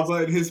puts pockets.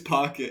 lava in his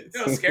pockets.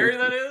 You know how scary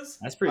that is?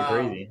 That's pretty Wow.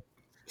 crazy.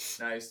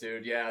 Nice,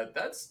 dude. Yeah,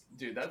 that's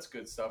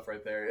good stuff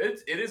right there.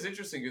 It is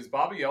interesting because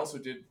Bobby also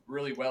did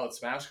really well at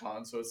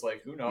SmashCon, so it's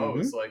like who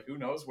knows? Like who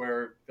knows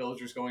where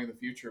Villager's going in the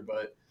future?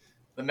 But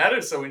the meta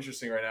is so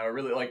interesting right now. I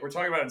really like we're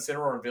talking about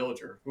Incineroar and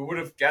Villager. Who would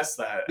have guessed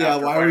that? Yeah,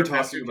 after why are we Fighter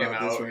Pass talking 2 came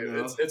about this out? right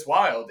now? It's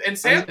wild. And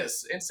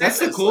Samus. That's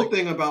the cool like,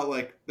 thing about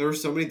like there were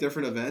so many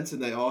different events,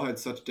 and they all had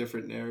such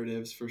different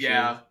narratives for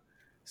yeah. sure.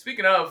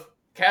 Speaking of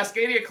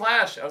Cascadia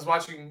Clash, I was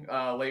watching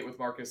late with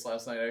Marcus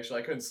last night.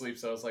 Actually, I couldn't sleep,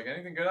 so I was like,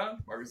 "Anything good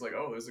on?" Marcus was like,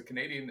 "Oh, there's a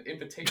Canadian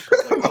invitation." I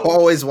was like, I'm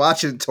always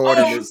watching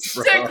tournaments,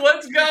 oh, bro. sick!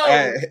 Let's go.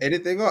 Hey,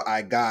 anything?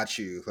 I got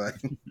you. Like,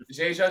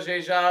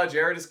 Jeja,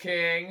 Jared is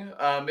king.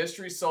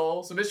 Mystery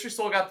Soul. So Mystery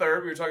Soul got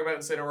third. We were talking about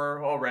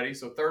Incineroar already.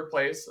 So third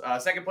place.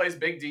 Second place,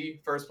 Big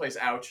D. First place,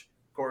 Ouch.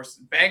 Of course,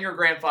 banger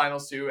grand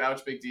finals too.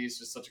 Ouch, Big D is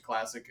just such a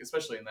classic,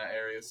 especially in that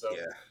area. So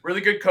yeah. really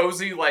good,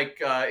 cozy, like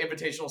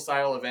invitational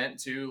style event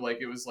too. Like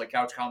it was like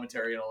couch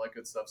commentary and all that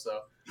good stuff.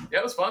 So yeah,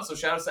 it was fun. So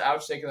shout out to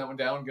Ouch taking that one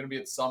down. Going to be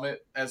at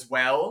Summit as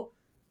well.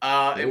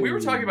 And we were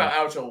talking about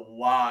Ouch a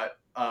lot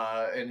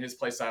in his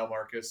play style,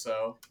 Marcus.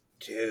 So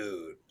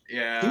Dude.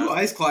 yeah, 2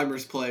 Ice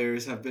Climbers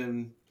players have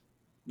been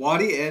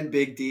Wadi and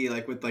Big D,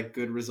 like with like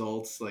good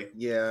results. Like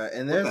Yeah,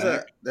 and What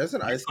the there's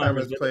an Ice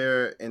Climbers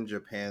player in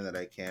Japan that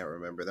I can't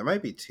remember. There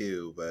might be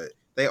 2, but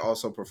they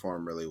also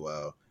perform really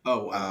well.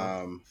 oh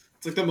wow,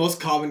 it's like the most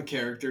common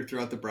character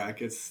throughout the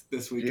brackets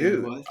this weekend.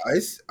 Dude,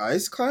 Was.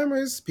 Ice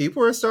Climbers,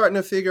 people are starting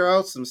to figure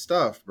out some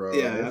stuff, bro.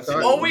 Yeah, They're absolutely.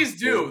 starting- always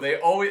do. They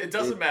always. It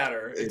doesn't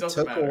matter. It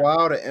doesn't took matter. a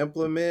while to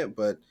implement,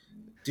 but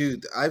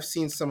dude, I've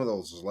seen some of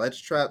those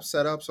ledge trap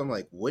setups. I'm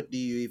like, what do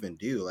you even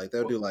do? Like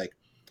they'll do like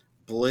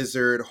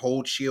Blizzard,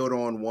 hold shield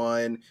on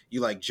one,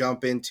 you like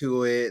jump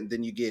into it, and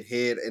then you get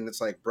hit, and it's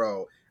like,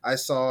 bro, I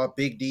saw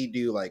Big D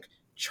do like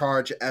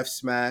charge F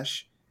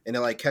smash, and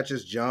it like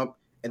catches jump,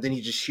 and then he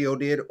just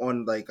shielded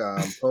on like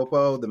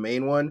Popo, the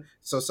main one.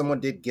 So someone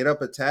did get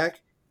up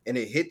attack, and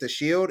it hit the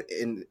shield,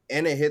 and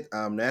it hit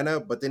Nana,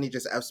 but then he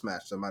just F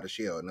smashed them out of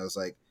shield, and I was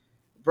like,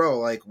 bro,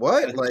 like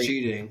what? That's like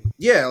cheating.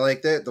 Yeah,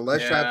 like that. The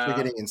ledge traps Yeah. are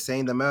getting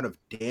insane. The amount of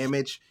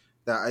damage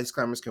that Ice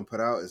Climbers can put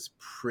out is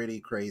pretty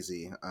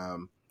crazy.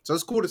 So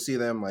it's cool to see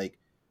them like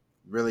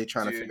really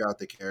trying to figure out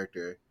the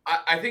character.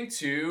 I think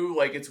too,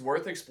 like it's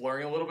worth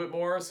exploring a little bit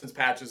more since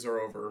patches are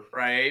over,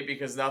 right?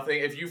 Because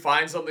if you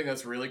find something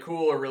that's really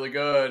cool or really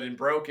good and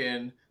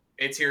broken,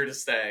 it's here to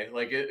stay.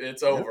 Like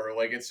it's over.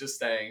 Like it's just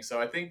staying.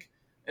 So I think,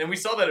 and we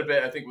saw that a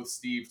bit, I think with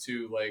Steve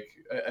too. Like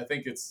I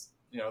think it's,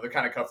 they're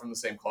kind of cut from the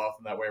same cloth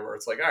in that way where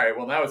it's like, all right,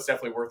 well now it's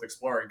definitely worth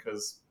exploring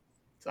because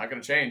it's not going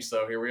to change.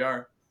 So here we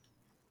are.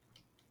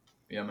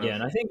 Yeah, man. Yeah,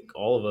 and I think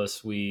all of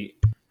us,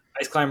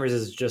 Ice Climbers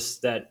is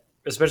just that,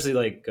 especially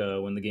like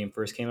when the game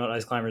first came out,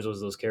 Ice Climbers was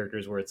those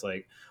characters where it's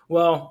like,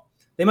 well,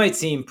 they might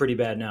seem pretty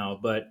bad now,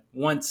 but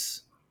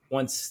once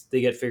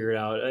they get figured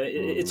out,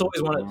 it's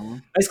always one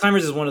of Ice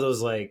Climbers is one of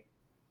those like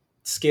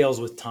scales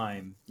with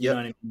time. You know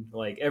what I mean?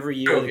 Like every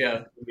year they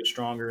get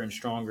stronger and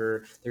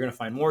stronger. They're gonna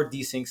find more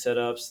desync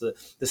setups.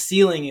 The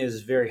ceiling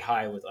is very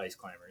high with Ice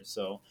Climbers,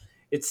 so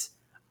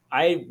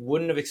I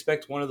wouldn't have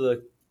expected one of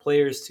the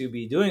players to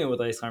be doing it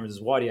with Ice Climbers is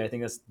Wadi. I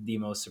think that's the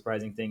most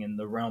surprising thing in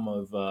the realm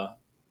of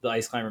the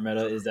Ice Climber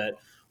meta is that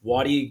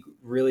Wadi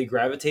really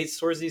gravitates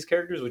towards these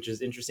characters, which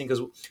is interesting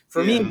because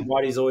for me,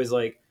 Wadi's always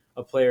like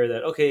a player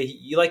that, okay,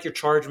 you like your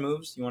charge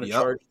moves. You want to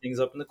charge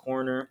things up in the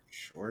corner.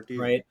 Sure do.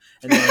 Right?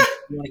 And then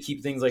you want to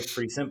keep things like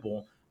pretty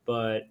simple.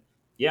 But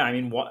yeah, I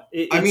mean,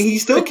 he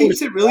still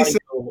keeps it really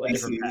simple.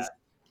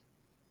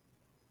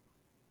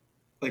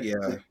 Like,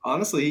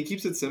 honestly, he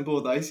keeps it simple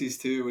with Ices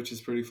too, which is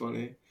pretty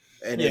funny.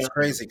 And it's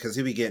crazy because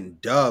he be getting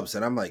dubs,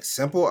 and I'm like,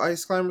 simple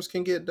Ice Climbers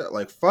can get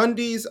like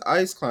Fundy's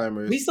Ice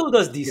Climbers. He still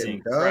does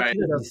desync, right?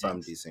 He does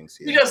some desyncs.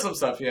 He does some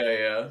stuff,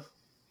 yeah.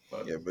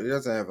 But he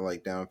doesn't have it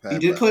like down pat. He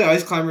did play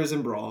Ice Climbers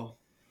in Brawl,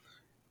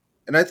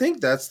 and I think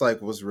that's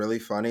like what's really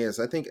funny is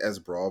I think as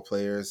Brawl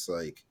players,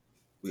 like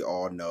we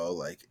all know,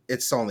 like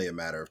it's only a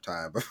matter of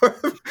time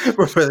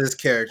before this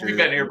character. We've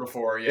been here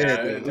before, we've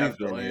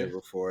been here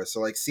before. So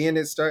like seeing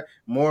it start,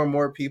 more and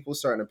more people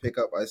starting to pick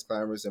up Ice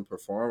Climbers and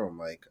perform. I'm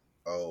like,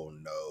 oh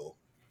no,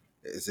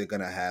 is it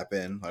gonna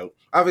happen? Like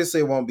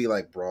obviously it won't be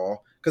like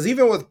Brawl, because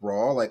even with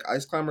Brawl, like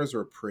Ice Climbers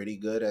were pretty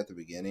good at the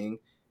beginning,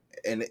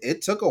 and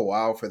it took a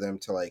while for them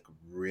to like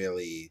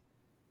really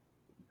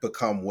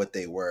become what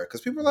they were,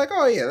 because people were like,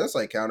 oh yeah, that's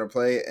like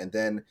counterplay, and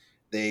then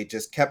they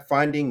just kept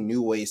finding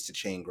new ways to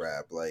chain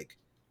grab, like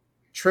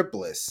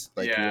triplets,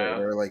 like there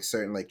were like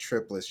certain like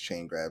triplets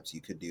chain grabs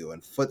you could do,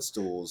 and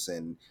footstools,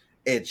 and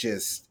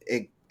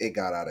it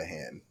got out of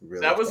hand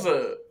really that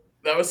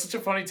was such a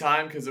funny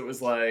time, because it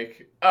was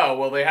like, oh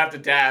well, they have to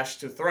dash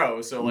to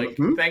throw, so like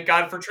thank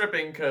God for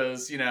tripping,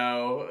 because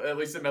at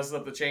least it messes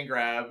up the chain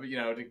grab,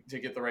 to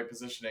get the right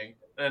positioning,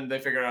 and they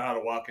figured out how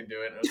to walk and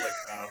do it, and it was like,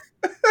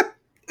 oh.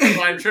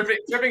 Fine,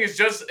 tripping is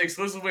just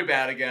exclusively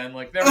bad again.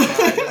 Like, never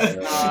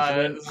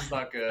mind. This is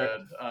not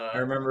good. I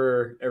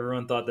remember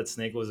everyone thought that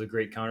Snake was a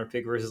great counter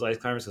pick versus Ice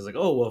Climbers. Because like,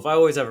 oh well, if I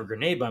always have a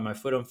grenade by my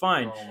foot, I'm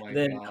fine.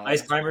 Then God.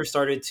 Ice Climbers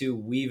started to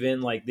weave in,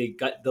 like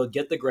they'll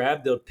get the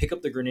grab, they'll pick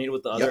up the grenade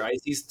with the other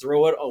ices,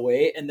 throw it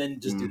away, and then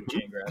just do the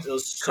chain grab. It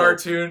was so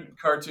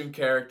cartoon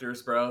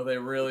characters, bro. They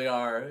really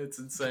are. It's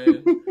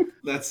insane.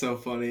 That's so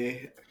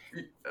funny.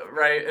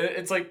 Right,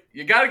 it's like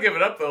you got to give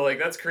it up though. Like,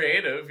 that's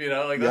creative,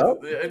 like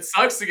it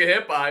sucks to get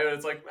hit by, but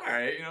it's like, all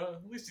right,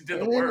 at least you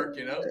did the work,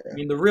 I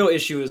mean, the real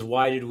issue is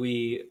why did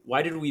we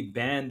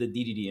ban the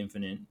DDD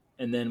Infinite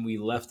and then we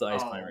left the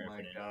Ice Climber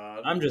Infinite?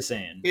 God. I'm just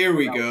saying. Here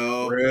we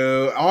go.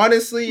 Bro.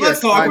 Honestly,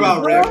 let's talk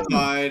about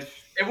Riptide.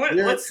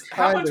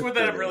 How much would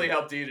that have really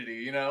helped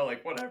DDD?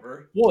 Like,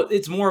 whatever. Well,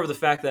 it's more of the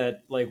fact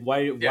that like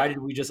why did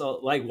we just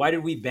why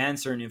did we ban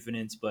certain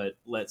infinites but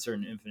let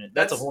certain infinite?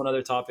 That's a whole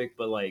other topic.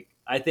 But like,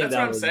 I think that's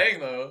what I'm saying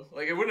though.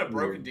 Like, it wouldn't have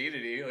broken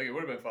DDD. Like, it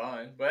would have been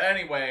fine. But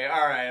anyway,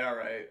 all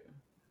right.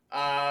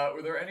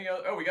 Were there any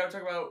other? Oh, we got to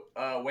talk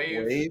about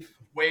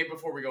Wave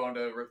before we go on to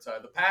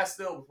Riptide. The past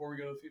still before we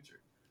go to the future.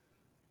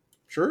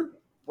 Sure.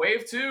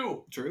 Wave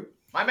 2. True.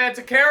 My man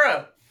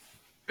Takara.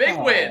 Big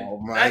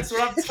win. That's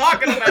what I'm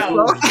talking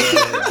about.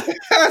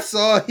 That's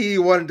all he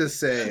wanted to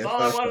say. That's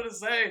all I wanted to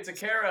say.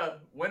 Takara,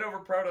 win over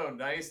Proto.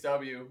 Nice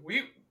W.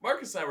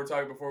 Marcus and I were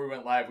talking before we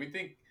went live. We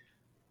think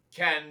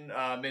Ken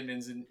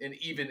Minmin's an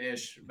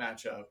even-ish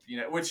matchup.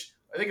 Which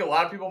I think a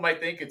lot of people might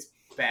think it's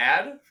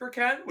bad for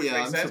Ken, which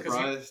makes sense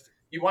because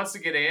he wants to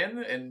get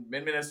in, and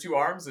Minmin has 2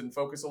 arms and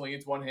focus only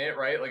gets 1 hit,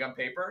 right? Like on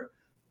paper.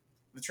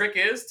 The trick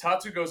is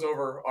Tatsu goes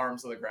over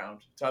arms to the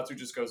ground. Tatsu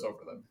just goes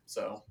over them.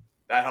 So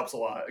that helps a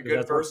lot. A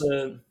good first.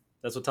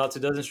 That's what Tatsu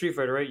does in Street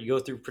Fighter, right? You go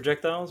through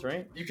projectiles,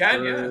 right? You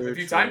can, if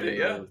you timed it,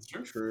 it's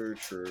true.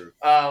 True.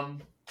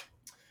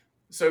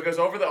 So it goes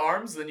over the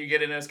arms, then you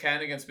get in as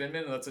Ken against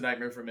Minmin, and that's a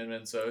nightmare for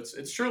Minmin. So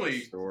it's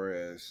truly. Sure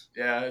is.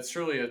 Yeah, it's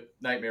truly a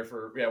nightmare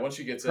for once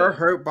she gets her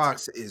hurt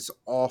box is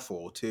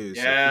awful too.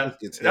 Yeah.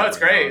 So it's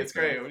great. It's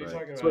great. What are you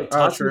talking about?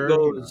 Tatsu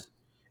goes.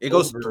 It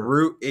goes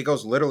through. It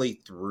goes literally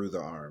through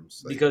the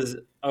arms. Like, because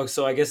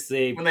so I guess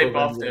when they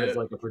buffed it as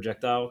like a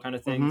projectile kind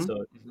of thing.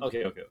 So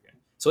okay.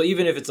 So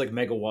even if it's like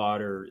megawatt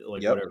or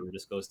like whatever, it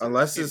just goes through.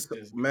 Unless it's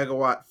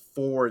megawatt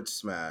forward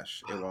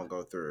smash, it won't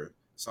go through.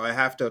 So I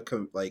have to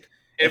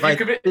If I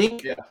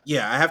think,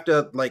 I have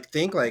to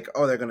think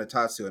oh, they're gonna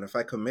Tatsu, and if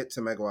I commit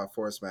to megawatt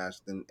forward smash,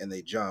 then and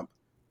they jump,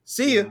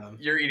 see ya.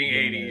 You're eating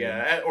 80,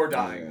 or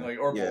dying,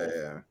 or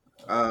both.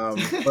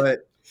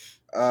 But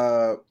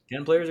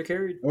Ken players are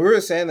carried. We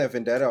were saying that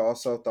Vendetta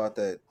also thought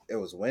that it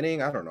was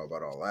winning. I don't know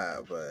about all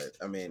that, but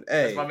I mean,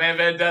 hey, that's my man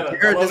Vendetta.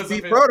 You're just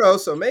beat Proto,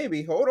 so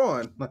maybe hold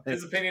on.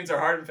 His opinions are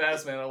hard and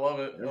fast, man. I love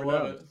it. I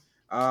love it.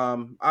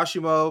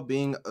 Ashimo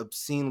being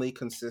obscenely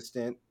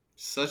consistent.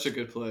 Such a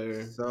good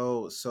player.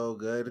 So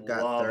good.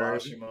 Got love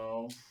third.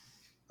 Ashimo.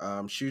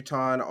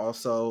 Shuton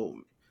also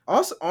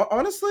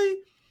honestly,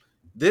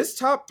 this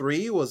top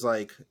 3 was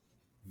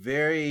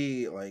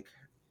very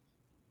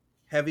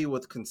heavy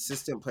with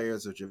consistent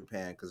players of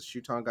Japan, because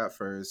Shuton got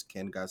first,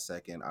 Ken got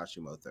second,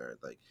 Ashimo third.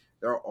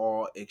 They're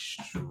all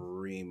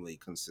extremely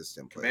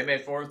consistent players.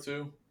 Kameme 4th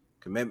too.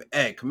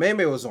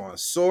 Kameme was on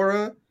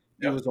Sora.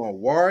 He was on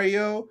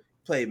Wario.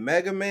 Played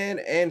Mega Man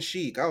and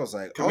Sheik. I was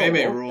like,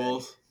 Kameme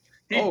rules.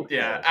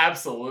 Yeah,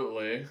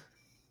 absolutely.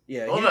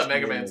 Yeah, I love that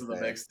Mega Man's in the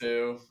mix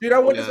too. Dude, I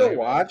went to go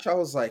watch. I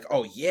was like,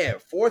 oh yeah,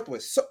 4th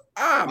was so.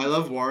 I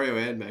love Wario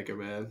and Mega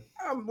Man.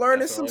 I'm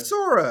learning some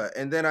Sora,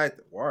 and then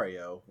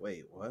Wario.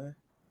 Wait, what?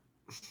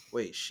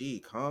 Wait,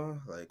 Sheik, huh?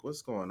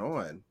 What's going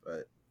on?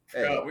 But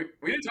hey,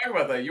 we didn't talk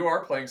about that. You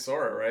are playing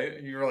Sora,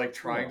 right? You were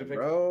trying to pick.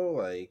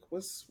 Bro,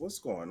 what's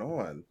going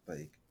on?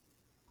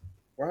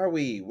 Why are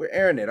we're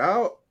airing it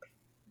out?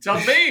 Tell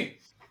me.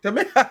 Tell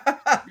me.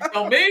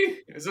 Tell me.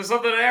 Is there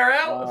something to air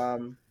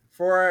out?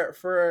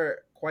 For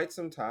quite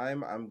some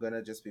time, I'm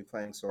gonna just be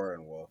playing Sora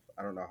and Wolf.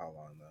 I don't know how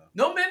long though.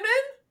 No Min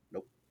Min?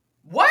 Nope.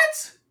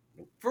 What?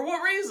 Nope. For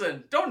what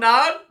reason? Don't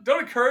nod.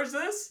 Don't encourage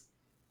this.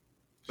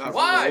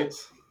 Why?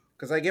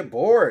 Because I get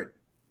bored.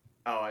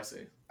 Oh, I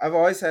see. I've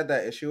always had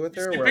that issue with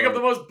her. You pick up the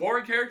most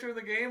boring character in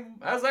the game?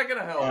 How's that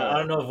gonna help? I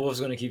don't know if Wolf's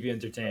gonna keep you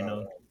entertained.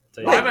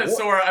 I meant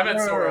Sora. I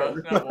meant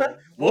Sora.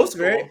 Wolf's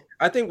great.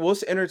 I think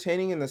Wolf's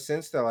entertaining in the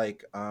sense that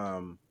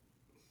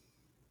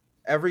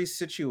every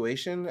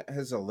situation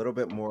has a little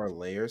bit more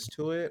layers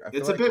to it. I feel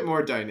It's a like bit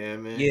more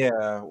dynamic.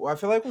 yeah, well, I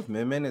feel like with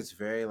Min Min, it's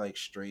very like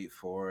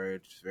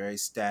straightforward, very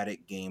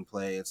static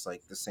gameplay. It's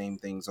like the same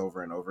things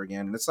over and over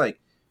again, and it's like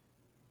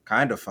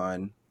kind of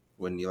fun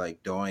when you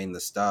like doing the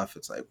stuff.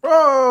 It's like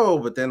bro,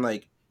 but then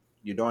like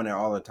you're doing it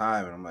all the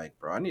time, and I'm like,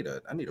 bro, I need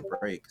a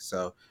break.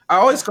 So I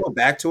always go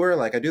back to her.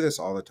 Like I do this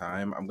all the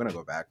time. I'm gonna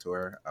go back to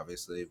her,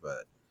 obviously,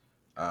 but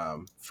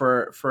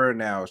for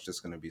now, it's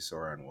just gonna be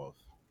Sora and Wolf.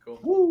 Cool.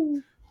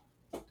 Woo.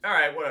 All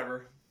right,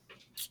 whatever.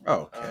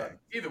 Okay.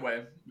 Either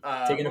way,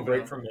 taking a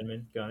break from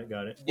Min. Got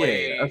it.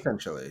 Yeah,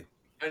 essentially.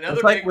 Another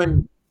it's like big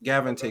when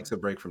Gavin takes a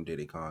break from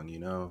Diddy Kong, you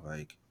know,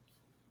 like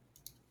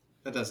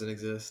That doesn't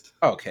exist.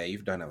 okay,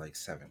 you've done it like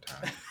 7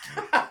 times.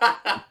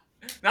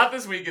 Not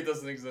this week. It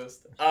doesn't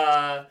exist.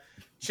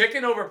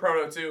 Chicken over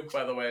Proto 2,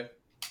 by the way.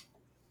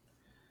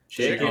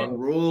 Chicken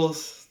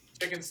rules.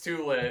 Chicken's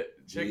too lit.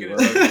 Chicken is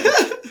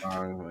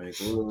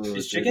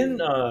chicken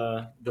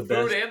the food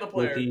best and the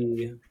player.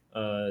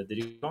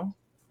 Diddy Kong?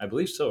 I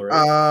believe so,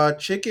 right?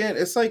 Chicken.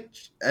 It's like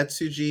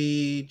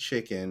Etsuji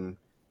chicken.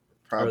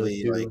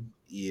 Probably like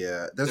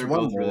yeah. There's They're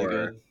one both really more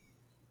good.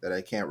 that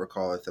I can't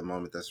recall at the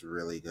moment. That's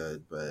really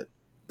good, but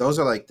those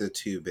are like the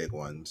 2 big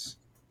ones.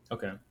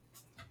 Okay.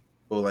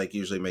 Who like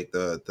usually make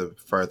the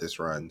farthest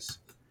runs.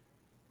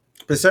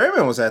 But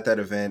Serriman was at that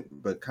event,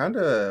 but kind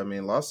of, I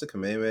mean, lost to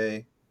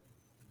Kameme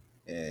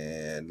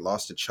and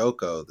lost to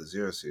Choco, the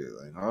Zero Suit.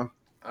 Like, huh?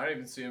 I don't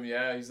even see him.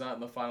 Yeah, he's not in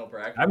the final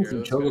bracket. I haven't here. seen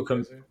That's Choco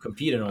kinda crazy.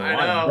 compete in a I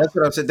while. know. That's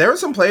what I'm saying. There were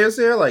some players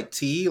there, like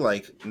T,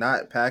 like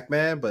not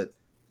Pac-Man, but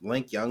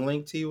Link, Young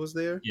Link T was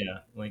there. Yeah,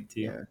 Link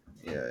T.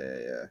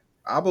 Yeah.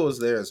 Abba was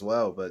there as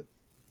well, but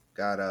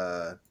got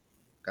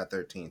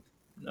 13th.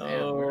 No,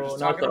 Damn, we were just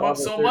not talking the about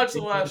Alpha so much the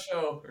 13. last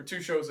show, or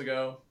 2 shows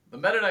ago. The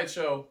Meta Knight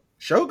show.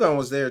 Shogun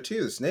was there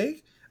too.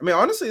 Snake. I mean,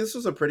 honestly, this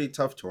was a pretty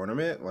tough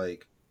tournament.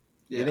 Like,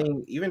 Yeah.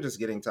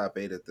 getting top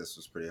 8 at this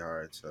was pretty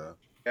hard. So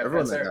Yeah,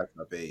 everyone that's that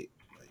got top 8.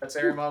 That's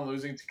Aramon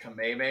losing to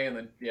Kameme, and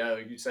then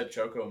like you said,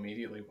 Choco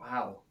immediately.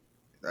 Wow,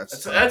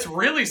 That's that's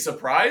really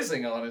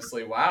surprising,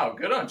 honestly. Wow,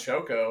 good on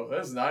Choco.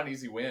 That is not an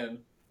easy win.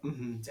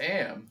 Mm-hmm.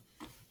 Damn,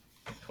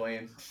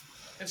 clean.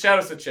 And shout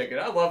out to Chicken.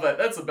 I love that.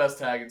 That's the best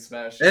tag in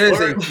Smash. It is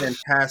a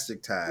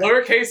fantastic tag.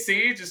 Lowercase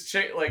C, just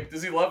like,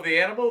 does he love the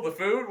animal, the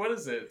food? What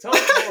is it? Tell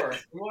us more.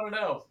 We want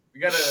to know. We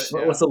gotta.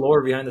 What's the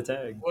lore behind the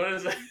tag? What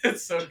is it?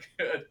 It's so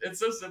good. It's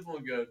so simple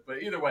and good.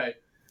 But either way,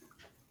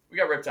 we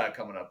got Riptide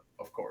coming up,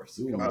 of course,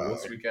 coming up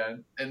this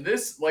weekend. And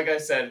this, like I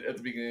said at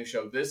the beginning of the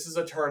show, this is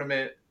a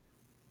tournament.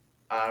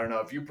 I don't know.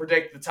 If you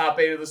predict the top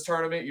 8 of this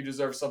tournament, you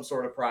deserve some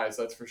sort of prize,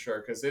 that's for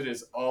sure, because it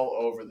is all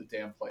over the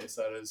damn place.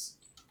 That is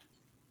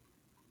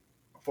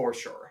for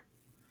sure.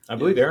 I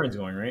believe Aaron's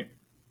going, right?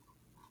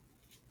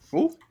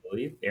 Who? I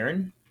believe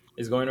Aaron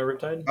is going to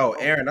Riptide. Oh,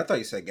 Aaron. I thought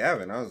you said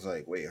Gavin. I was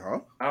like, wait, huh?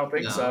 I don't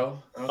think No.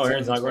 so. I don't Oh, think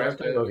Aaron's not it's going to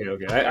drafted.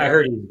 Riptide? Okay. I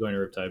heard he was going to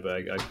Riptide, but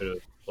I could have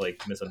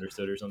like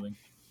misunderstood or something.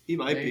 He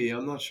might be.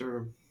 I'm not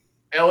sure.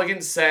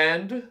 Elegant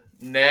Send,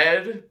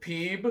 Ned,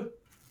 Peeb,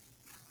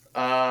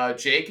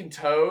 Jake and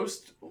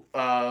Toast,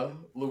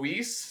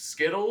 Luis,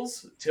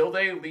 Skittles,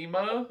 Tilde,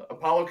 Lima,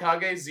 Apollo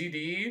Kage,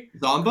 ZD,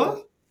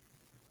 Zamba?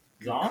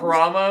 Zombs?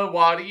 Karama,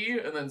 Wadi,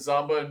 and then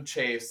Zamba and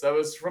Chase. That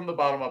was from the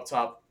bottom up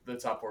top, the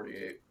top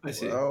 48. I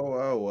see.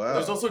 Oh, wow.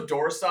 There's also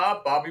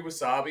Doorstop, Bobby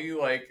Wasabi,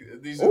 like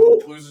these are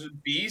Ooh. losers,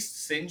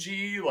 Beast,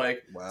 Sinji,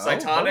 like Wow.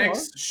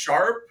 Cytonics,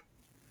 Sharp,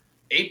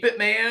 8-Bit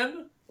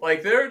Man.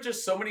 Like there are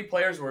just so many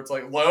players where it's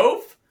like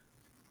Loaf.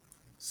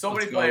 So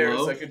Let's many go, players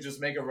Loaf. that could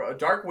just make a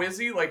Dark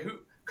Wizzy, like who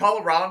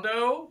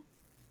Colorado.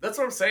 That's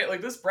what I'm saying.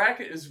 Like this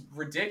bracket is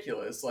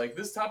ridiculous. Like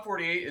this top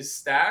 48 is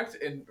stacked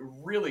and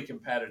really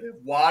competitive.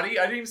 Wadi,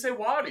 I didn't even say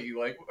Wadi.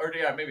 Like, or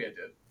yeah, maybe I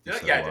did.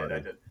 Yeah, I did. All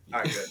right, good. All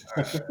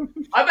right.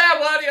 I'm bad,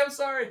 Wadi. I'm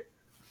sorry.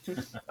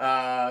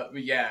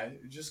 But yeah,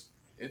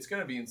 it's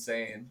gonna be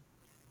insane.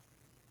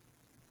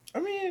 I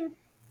mean,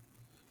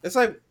 it's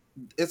like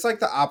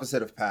the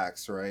opposite of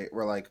PAX, right?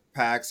 Where like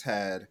PAX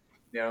had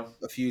Yeah.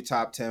 a few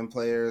top 10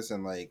 players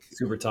and like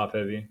Super top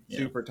heavy. Yeah.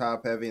 super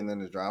top heavy, and then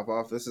the drop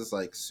off. This is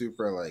like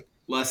super like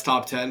Less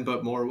top 10,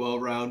 but more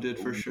well-rounded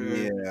for sure.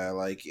 Yeah,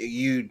 like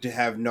you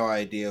have no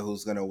idea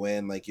who's gonna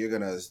win. Like you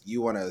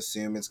want to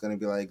assume it's gonna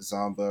be like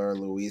Zomba or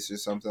Luis or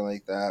something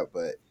like that,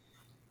 but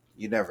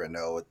you never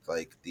know with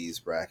like these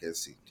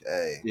brackets.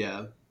 Hey,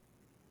 Yeah.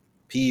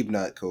 Peeb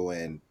Nut could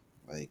win.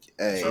 Like,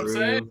 hey, That's what I'm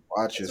saying.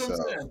 watch That's what I'm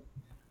yourself. saying.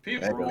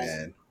 Peeb Mega rules.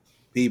 Man.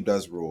 Peeb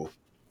does rule.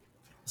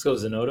 Let's go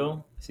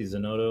Zenodo. See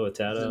Zenodo,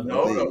 Atada.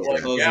 No,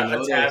 like Oh, yeah,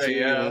 Zenodo Atata, too,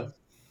 yeah. yeah.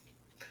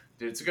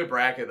 Dude, it's a good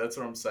bracket. That's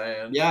what I'm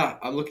saying. Yeah,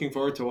 I'm looking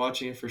forward to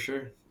watching it for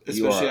sure.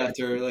 You Especially are.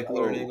 after like Oh.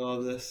 learning all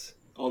of this,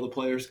 all the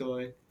players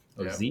going.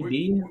 Oh, Yeah,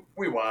 ZD.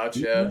 We watch,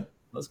 yeah.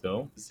 Let's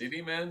go.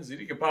 ZD, man.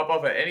 ZD can pop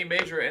off at any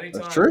major at any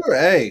time. That's true.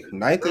 Hey,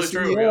 ninth Really is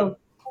true, CEO.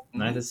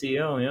 Ninth to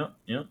CEO.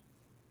 Yeah.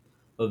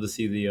 Love to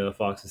see the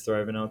Foxes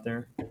thriving out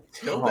there.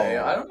 Tilde.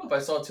 I don't know if I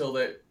saw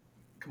Tilde.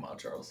 Come on,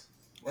 Charles.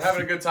 We're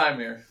having a good time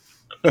here.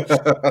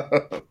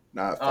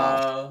 Not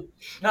Falco.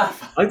 Not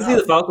I can see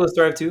the Falco's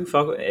thrive too.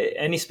 Falco,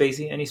 any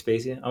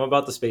spacey. I'm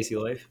about the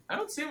spacey life. I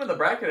don't see him in the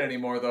bracket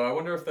anymore, though. I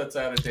wonder if that's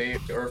out of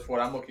date or if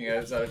what I'm looking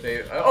at is out of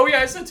date. Oh, yeah,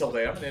 I said Tilde.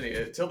 I'm an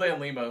idiot. Tilde and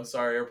Lima,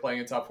 sorry, are playing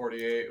in top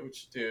 48,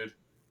 which, dude,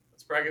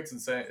 this bracket's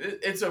insane.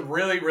 It's a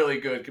really, really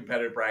good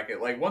competitive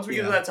bracket. Like, once we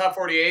get to that top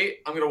 48,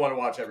 I'm going to want to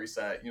watch every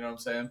set. You know what I'm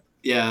saying?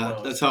 Yeah,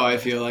 that's how I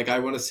feel. Like, I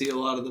want to see a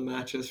lot of the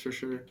matches for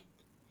sure.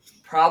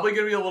 Probably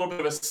going to be a little bit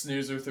of a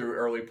snoozer through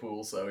early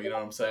pools, though. You know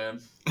what I'm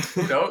saying?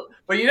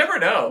 But you never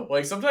know.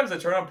 Like, sometimes I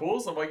turn on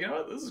pools, I'm like, you know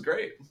what? This is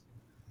great.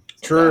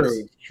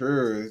 True.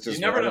 It's just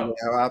you never know.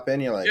 How up in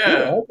you're like, who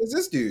the heck is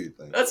this dude?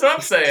 Like, that's what I'm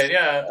saying.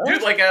 Yeah,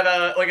 dude. Like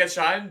at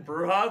Shine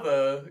Bruja,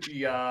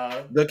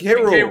 the K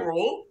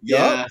Rule.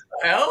 Yeah. What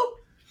the hell?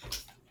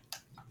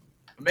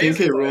 Amazing.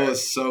 K Rule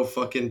is so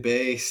fucking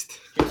based.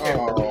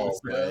 Oh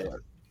man,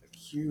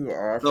 you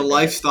are the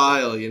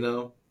lifestyle. You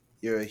know,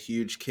 you're a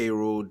huge K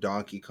Rule,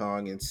 Donkey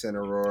Kong, and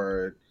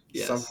Cineroar.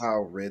 Yes.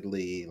 Somehow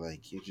Ridley,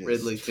 like you just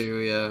Ridley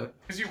too, yeah.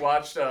 Because you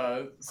watched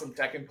some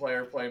Tekken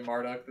player play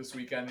Marduk this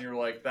weekend, and you're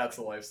like, "That's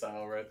the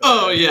lifestyle, right?"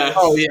 Oh yeah,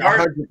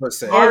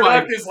 100%.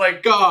 Marduk is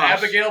like gosh.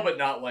 Abigail, but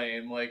not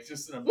lame. Like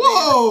just an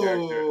amazing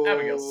character.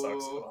 Abigail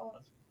sucks.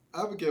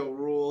 Abigail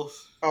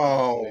rules.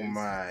 Oh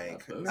my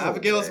god,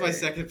 Abigail is my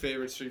second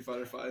favorite Street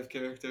Fighter V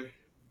character.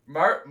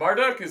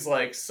 Marduk is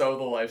like so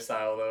the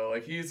lifestyle though.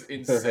 Like he's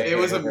insane. It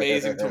was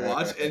amazing to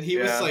watch, and he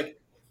was like.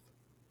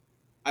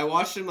 I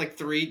watched him like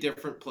 3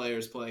 different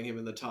players playing him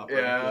in the top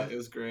bracket. It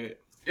was great.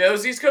 Yeah, it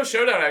was East Coast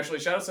Showdown actually.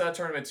 Shout out to that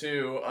tournament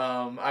too.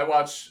 I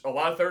watched a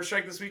lot of Third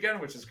Strike this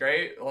weekend, which is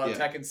great. A lot of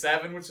Tekken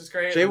 7, which is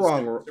great.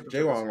 J-Wong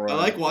I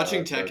like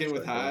watching Tekken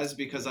with Haz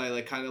because I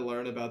like kind of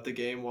learn about the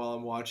game while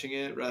I'm watching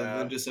it rather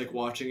than just like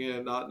watching it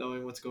and not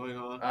knowing what's going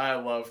on. I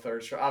love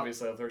Third Strike.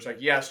 Obviously, I love Third Strike.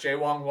 Yes,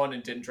 J-Wong won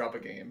and didn't drop a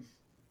game.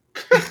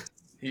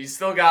 He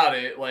still got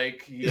it.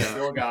 Like he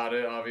still got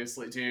it.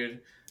 Obviously, dude.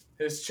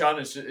 His Chun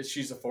is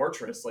she's a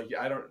fortress. Like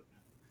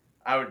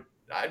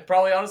I'd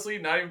probably honestly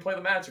not even play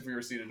the match if we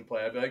were seated to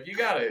play. I'd be like, you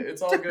got it.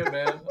 It's all good,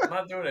 man. I'm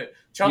not doing it.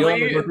 You want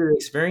to go through the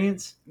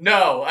experience?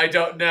 No, I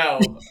don't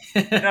know.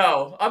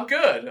 No, I'm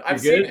good.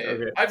 I've seen it.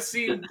 Okay. I've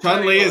seen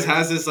Chun-Li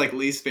has this like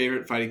least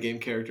favorite fighting game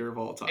character of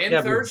all time.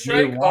 In Third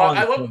Strike,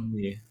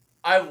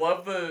 I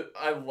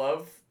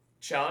love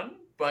Chun,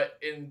 but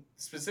in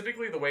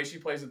specifically the way she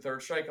plays in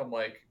Third Strike, I'm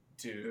like,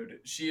 dude,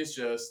 she is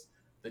just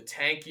the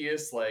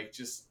tankiest, like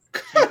just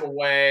keep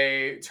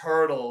away,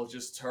 turtle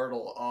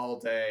all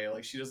day.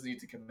 Like she doesn't need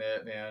to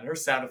commit, man. Her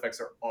sound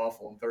effects are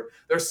awful.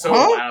 They're so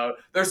loud.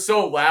 They're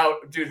so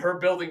loud, dude. Her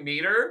building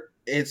meter,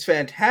 it's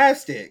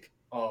fantastic.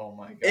 Oh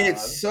my god,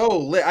 it's so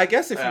lit. I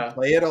guess if you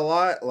play it a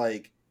lot,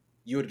 like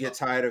you would get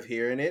tired of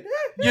hearing it.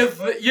 You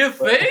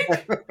think?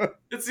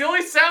 It's the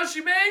only sound she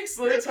makes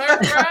the entire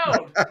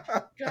round.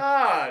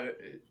 God.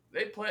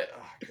 They play.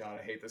 Oh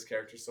god, I hate this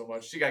character so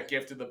much. She got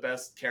gifted the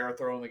best Kara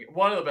throw in the game.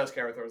 One of the best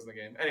Kara throws in the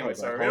game. Anyway,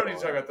 sorry, we don't need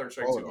to talk about Third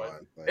Strike too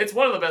much. It's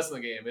one of the best in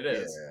the game. It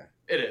is. Yeah.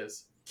 It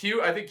is.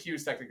 Q. I think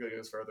Q's technically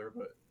goes further,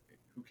 but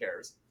who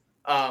cares?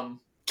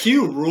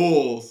 Q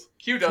rules.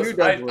 Q does.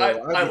 I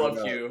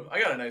love Q.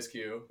 I got a nice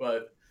Q,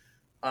 but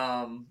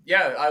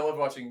yeah, I love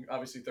watching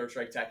obviously Third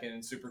Strike, Tekken,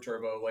 and Super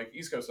Turbo. Like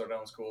East Coast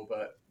Showdown was cool,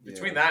 but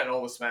between that and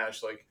all the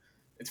Smash, like.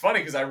 It's funny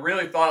because I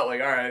really thought, like,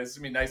 all right, this is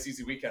going to be a nice,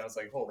 easy weekend. I was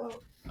like, hold on.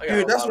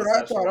 Dude, that's what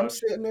I thought. I'm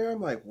sitting there. I'm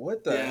like,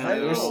 what the hell?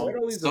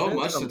 There's so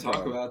much to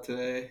talk about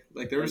today.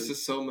 Like, there was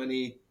just so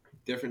many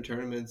different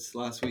tournaments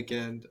last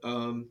weekend.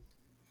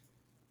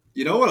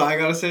 You know what I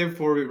got to say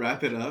before we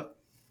wrap it up?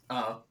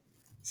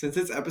 Since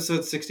it's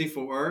episode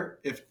 64,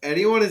 if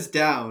anyone is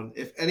down,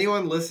 if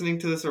anyone listening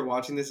to this or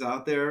watching this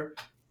out there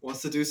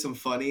wants to do some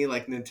funny,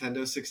 like,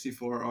 Nintendo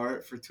 64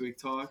 art for Tweek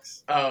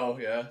Talks. Oh,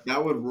 yeah.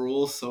 That would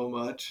rule so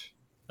much.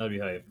 That'd be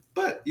hype.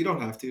 But you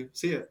don't have to.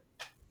 See it.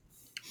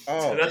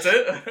 Oh. That's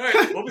it? All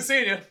right. We'll be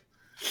seeing you.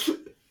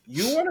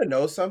 You want to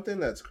know something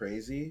that's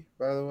crazy,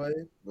 by the way?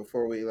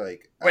 Before we,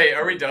 like... Wait,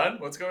 are we done?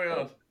 What's going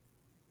on?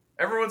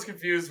 Everyone's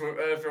confused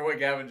for what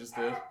Gavin just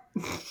did.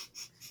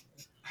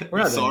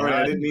 Sorry,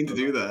 I didn't mean to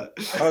do that.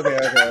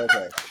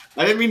 Okay.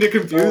 I didn't mean to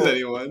confuse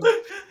anyone.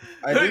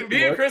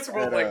 Me and Chris were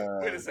both like,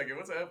 wait a second,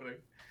 what's happening?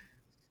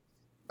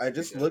 I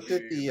just looked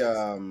at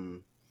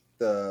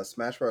the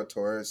Smash Bros.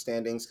 Tour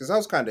standings because I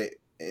was kind of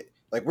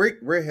like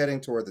we're heading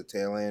toward the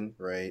tail end,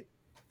 right?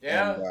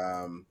 Yeah.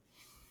 And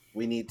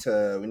we need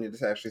to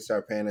actually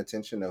start paying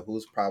attention to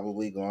who's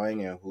probably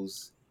going and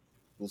who's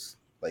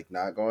like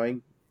not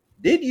going.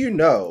 Did you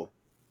know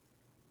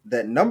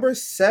that number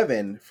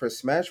 7 for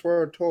Smash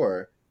World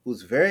Tour,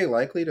 who's very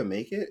likely to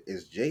make it,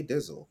 is Jay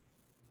Dizzle?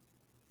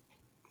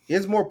 He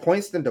has more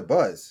points than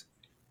DeBuzz.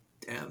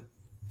 Damn.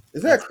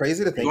 Isn't that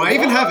crazy to think about? Do I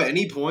even have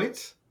any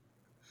points?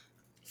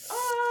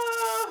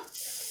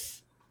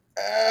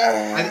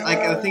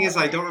 The thing is,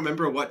 I don't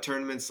remember what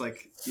tournaments,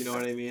 like, you know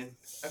what I mean?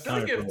 I feel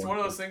like it's one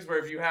of those things where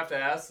if you have to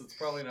ask, it's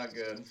probably not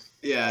good.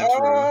 Yeah,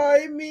 true.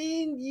 I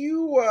mean,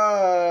 you,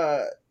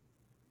 Uh-oh.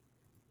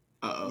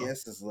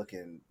 This is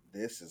looking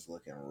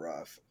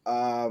rough.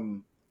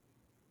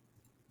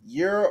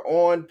 You're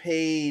on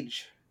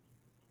page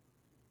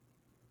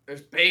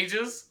There's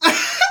pages.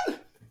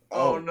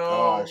 Oh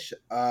no.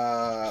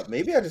 gosh.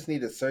 Maybe I just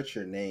need to search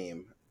your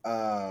name.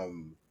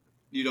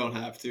 You don't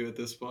have to at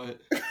this point.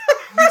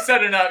 You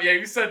set it up. Yeah,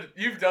 you said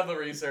you've done the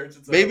research.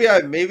 It's maybe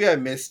over. I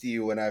missed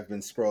you when I've been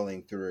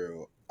scrolling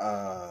through.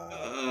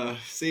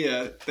 See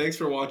ya. Thanks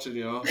for watching,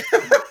 y'all.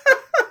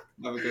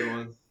 Have a good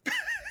one.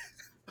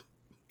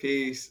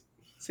 Peace.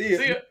 See ya.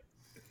 See ya.